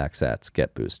humble, stack sats,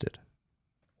 get boosted.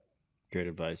 Great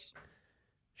advice.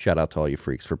 Shout out to all you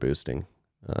freaks for boosting.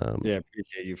 Yeah,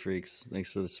 appreciate you freaks.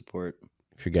 Thanks for the support.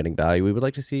 If you're getting value, we would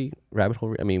like to see Rabbit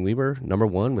Hole. I mean, we were number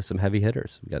one with some heavy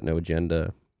hitters. We got No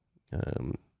Agenda,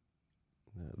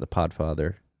 the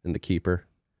Podfather, and the Keeper.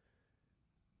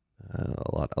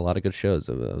 A lot of good shows.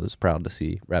 I was proud to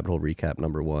see Rabbit Hole Recap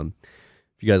number one.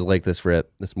 If you guys like this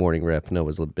morning rip, no, it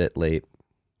was a bit late,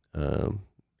 and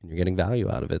you're getting value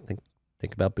out of it,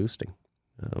 think about boosting.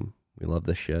 We love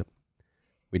this shit.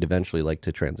 We'd eventually like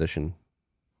to transition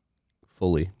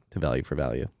fully to value for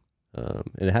value. And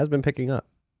it has been picking up.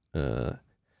 So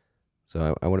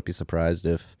I wouldn't be surprised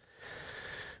if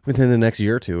within the next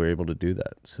year or two we're able to do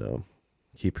that. So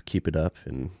keep it up,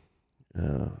 and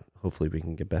hopefully we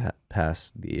can get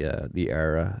past the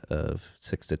era of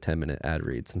 6 to 10 minute ad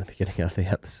reads in the beginning of the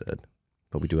episode.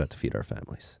 But we do have to feed our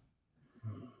families.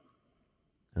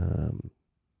 All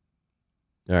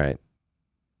right.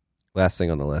 Last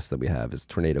thing on the list that we have is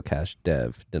Tornado Cash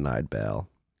Dev denied bail.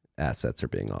 Assets are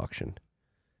being auctioned.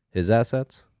 His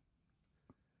assets?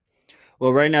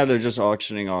 Well, right now they're just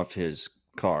auctioning off his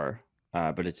car,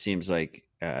 but it seems like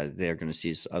they're going to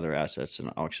seize other assets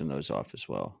and auction those off as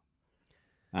well.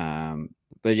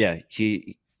 But yeah,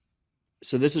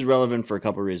 so this is relevant for a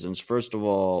couple of reasons. First of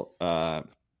all,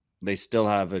 they still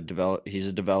have he's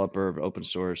a developer of open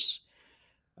source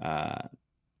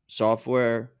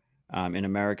software. In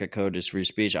America, code is free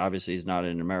speech. Obviously, he's not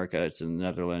in America; it's in the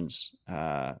Netherlands.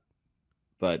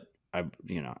 But I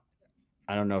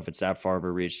don't know if it's that far of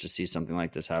a reach to see something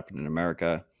like this happen in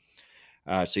America.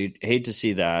 So you'd hate to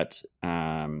see that.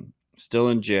 Still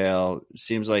in jail.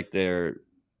 Seems like they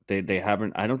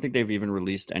haven't. I don't think they've even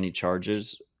released any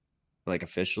charges, like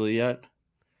officially yet.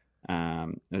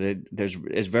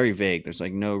 It's very vague. There's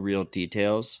like no real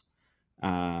details.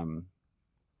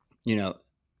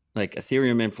 Like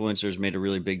Ethereum influencers made a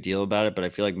really big deal about it, but I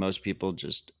feel like most people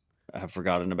just have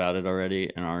forgotten about it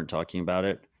already and aren't talking about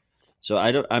it. So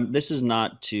I didn't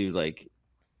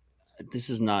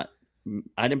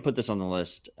put this on the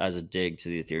list as a dig to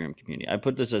the Ethereum community. I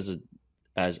put this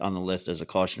as on the list as a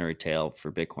cautionary tale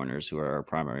for Bitcoiners who are our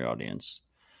primary audience.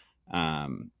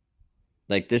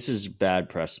 Like this is bad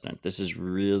precedent. This is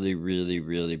really, really,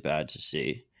 really bad to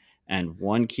see. And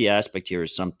one key aspect here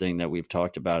is something that we've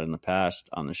talked about in the past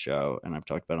on the show, and I've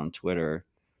talked about on Twitter,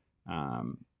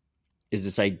 is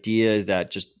this idea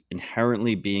that just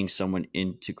inherently being someone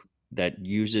that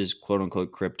uses quote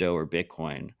unquote crypto or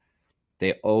Bitcoin,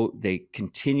 they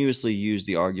continuously use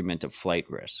the argument of flight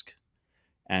risk.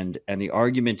 And the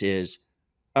argument is,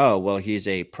 oh, well, he's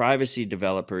a privacy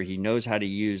developer. He knows how to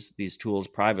use these tools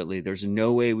privately. There's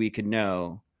no way we could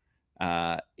know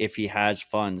if he has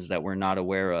funds that we're not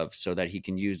aware of, so that he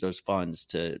can use those funds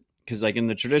because like in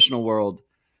the traditional world,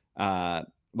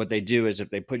 what they do is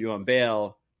if they put you on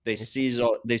bail, they seize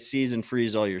and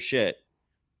freeze all your shit,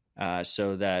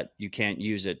 so that you can't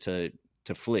use it to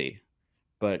flee.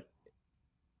 But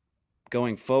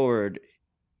going forward,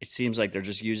 it seems like they're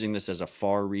just using this as a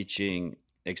far-reaching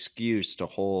excuse to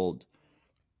hold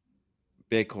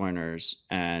Bitcoiners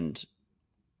and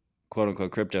quote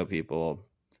unquote crypto people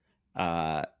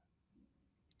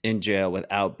in jail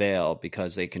without bail,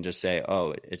 because they can just say,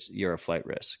 oh, you're a flight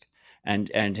risk.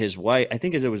 And his wife, I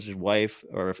think it was his wife,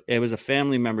 or if it was a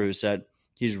family member who said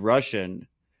he's Russian.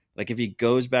 Like if he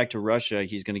goes back to Russia,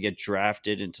 he's going to get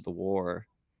drafted into the war,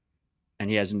 and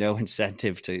he has no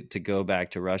incentive to go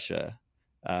back to Russia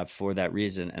for that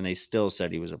reason. And they still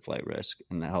said he was a flight risk,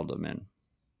 and they held him in.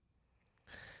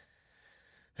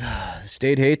 The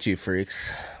state hates you, freaks.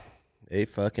 They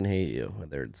fucking hate you.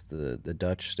 Whether it's the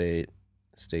Dutch state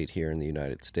here in the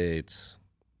United States,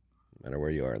 no matter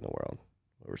where you are in the world.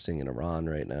 We're seeing in Iran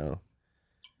right now.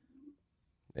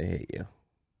 They hate you.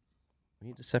 We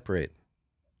need to separate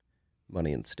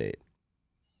money and state.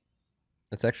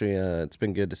 It's actually it's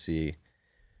been good to see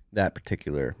that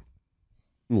particular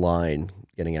line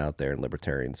getting out there in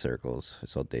libertarian circles. I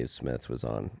saw Dave Smith was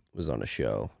on a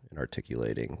show and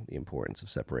articulating the importance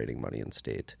of separating money and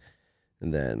state.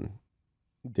 And then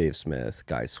Dave Smith,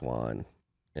 Guy Swan,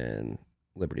 and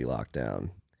Liberty Lockdown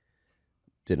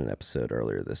did an episode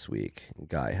earlier this week.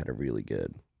 Guy had a really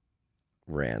good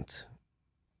rant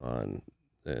on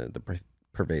the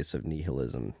pervasive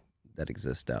nihilism that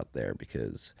exists out there,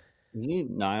 because is it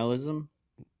nihilism?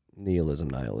 Nihilism,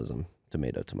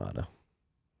 tomato.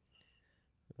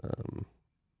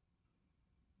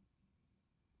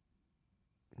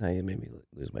 Now you made me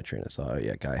lose my train of thought. Oh,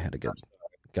 yeah, Guy had a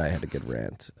good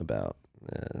rant about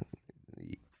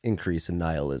the increase in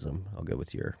nihilism. I'll go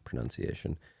with your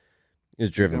pronunciation. Is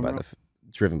driven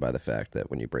by the fact that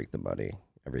when you break the money,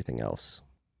 everything else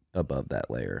above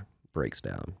that layer breaks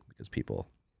down, because people,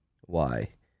 why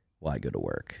go to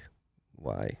work?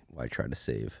 Why try to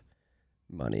save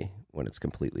money when it's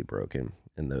completely broken?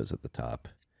 And those at the top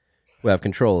who have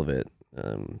control of it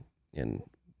and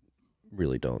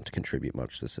really don't contribute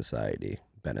much to society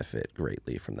benefit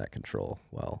greatly from that control,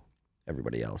 while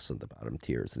everybody else at the bottom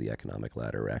tiers of the economic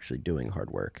ladder are actually doing hard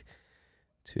work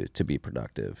to be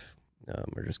productive.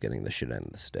 Or just getting the shit end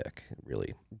of the stick. It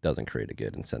really doesn't create a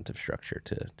good incentive structure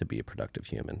to be a productive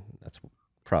human. That's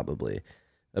probably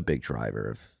a big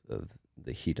driver of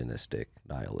the hedonistic,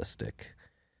 nihilistic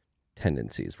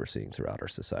tendencies we're seeing throughout our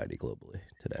society globally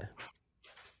today.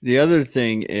 The other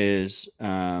thing is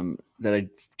that I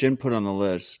didn't put on the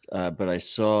list, but I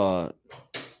saw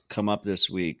come up this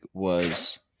week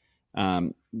was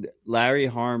Larry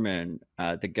Harmon,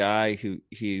 the guy who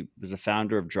he was the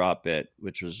founder of Dropit,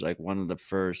 which was like one of the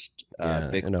first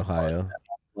big in Ohio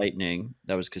Lightning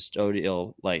that was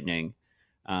custodial Lightning.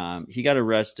 He got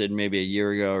arrested maybe a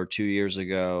year ago or 2 years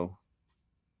ago,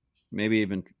 I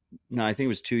think it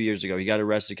was 2 years ago. He got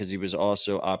arrested because he was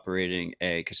also operating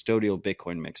a custodial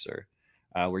Bitcoin mixer,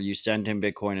 where you send him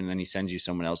Bitcoin and then he sends you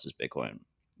someone else's Bitcoin.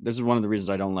 This is one of the reasons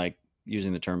I don't like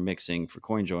using the term mixing for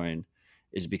CoinJoin,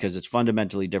 is because it's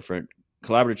fundamentally different.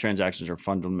 Collaborative transactions are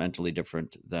fundamentally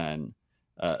different than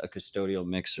a custodial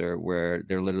mixer where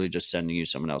they're literally just sending you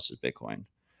someone else's Bitcoin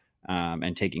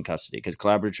and taking custody. Because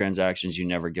collaborative transactions, you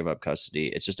never give up custody.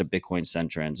 It's just a Bitcoin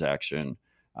send transaction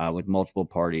with multiple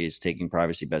parties taking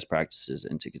privacy best practices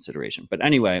into consideration. But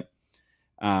anyway,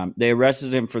 they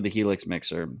arrested him for the Helix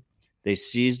mixer. They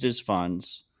seized his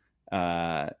funds.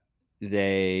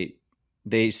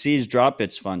 They seized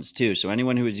Dropit's funds too. So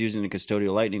anyone who was using the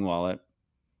custodial Lightning wallet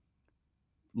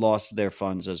lost their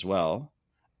funds as well,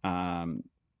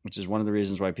 which is one of the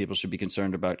reasons why people should be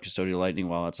concerned about custodial Lightning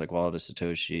wallets like Wallet of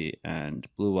Satoshi and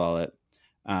Blue Wallet.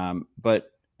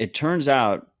 But it turns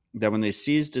out that when they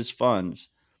seized his funds,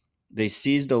 they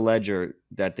seized a ledger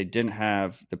that they didn't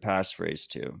have the passphrase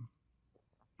to.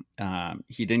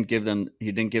 He didn't give them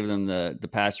the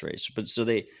passphrase, but so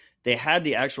they had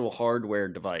the actual hardware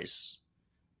device.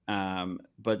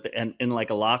 But in like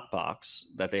a lockbox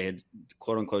that they had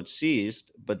quote unquote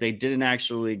seized, but they didn't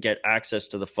actually get access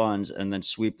to the funds and then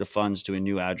sweep the funds to a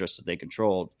new address that they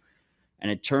controlled.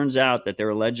 And it turns out that they're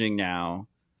alleging now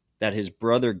that his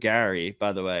brother Gary,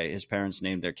 by the way, his parents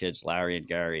named their kids Larry and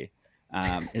Gary.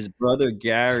 His brother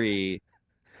Gary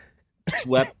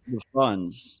swept the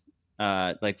funds,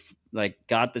 like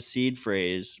got the seed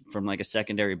phrase from like a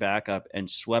secondary backup and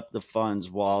swept the funds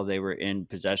while they were in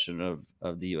possession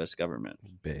of the U.S. government.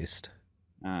 Based.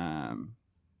 I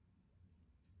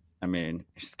mean,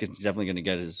 he's definitely going to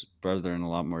get his brother in a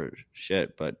lot more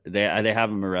shit, but they have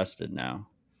him arrested now.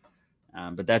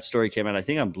 But that story came out, I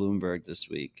think, on Bloomberg this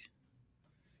week.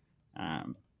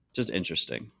 Just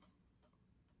interesting.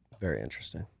 Very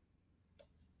interesting.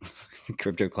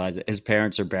 Crypto closet. His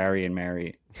parents are Barry and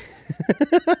Mary.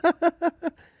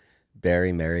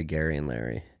 Barry, Mary, Gary, and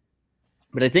Larry.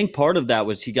 But I think part of that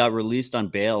was he got released on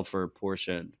bail for a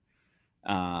portion.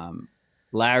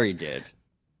 Larry did.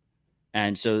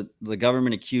 And so the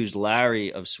government accused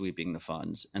Larry of sweeping the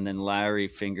funds. And then Larry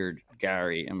fingered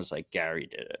Gary and was like, Gary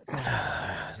did it.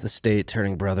 The state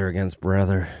turning brother against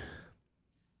brother.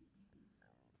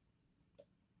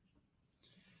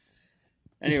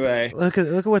 Anyway, look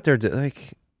at what they're doing.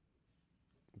 Like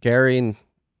Gary and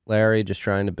Larry just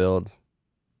trying to build.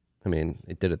 I mean,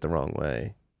 they did it the wrong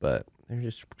way, but they're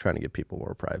just trying to give people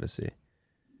more privacy.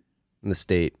 And the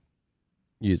state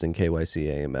using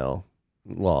KYC AML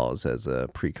laws as a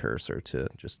precursor to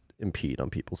just impede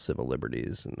on people's civil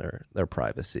liberties and their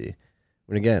privacy.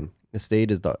 When again, the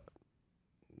state is the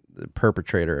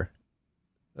perpetrator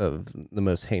of the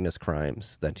most heinous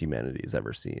crimes that humanity's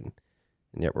ever seen.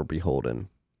 And yet we're beholden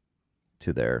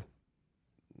to their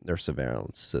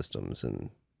surveillance systems, and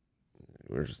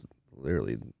we're just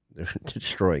literally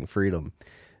destroying freedom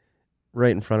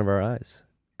right in front of our eyes.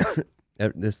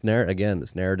 This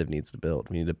narrative needs to build.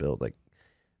 We need to build like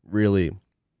really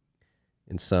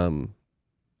in some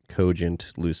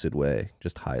cogent, lucid way,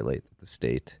 just highlight that the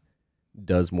state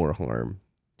does more harm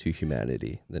to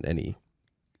humanity than any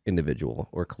individual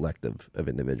or collective of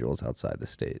individuals outside the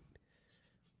state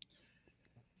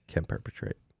can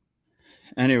perpetrate.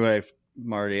 Anyway,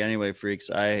 Marty,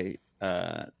 freaks, I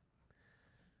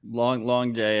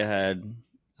long day ahead,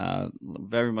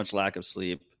 very much lack of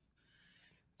sleep.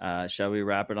 Shall we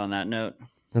wrap it on that note?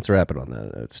 Let's wrap it on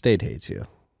that note. State hates you.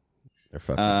 They're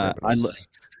fucking criminals.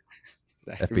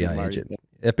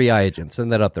 FBI agent,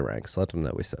 send that up the ranks. Let them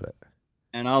know we said it.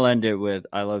 And I'll end it with,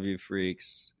 I love you,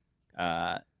 freaks.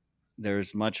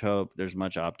 There's much hope. There's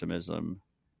much optimism.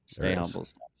 Stay humble,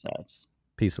 stay sats.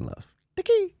 Peace and love.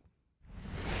 Dicky.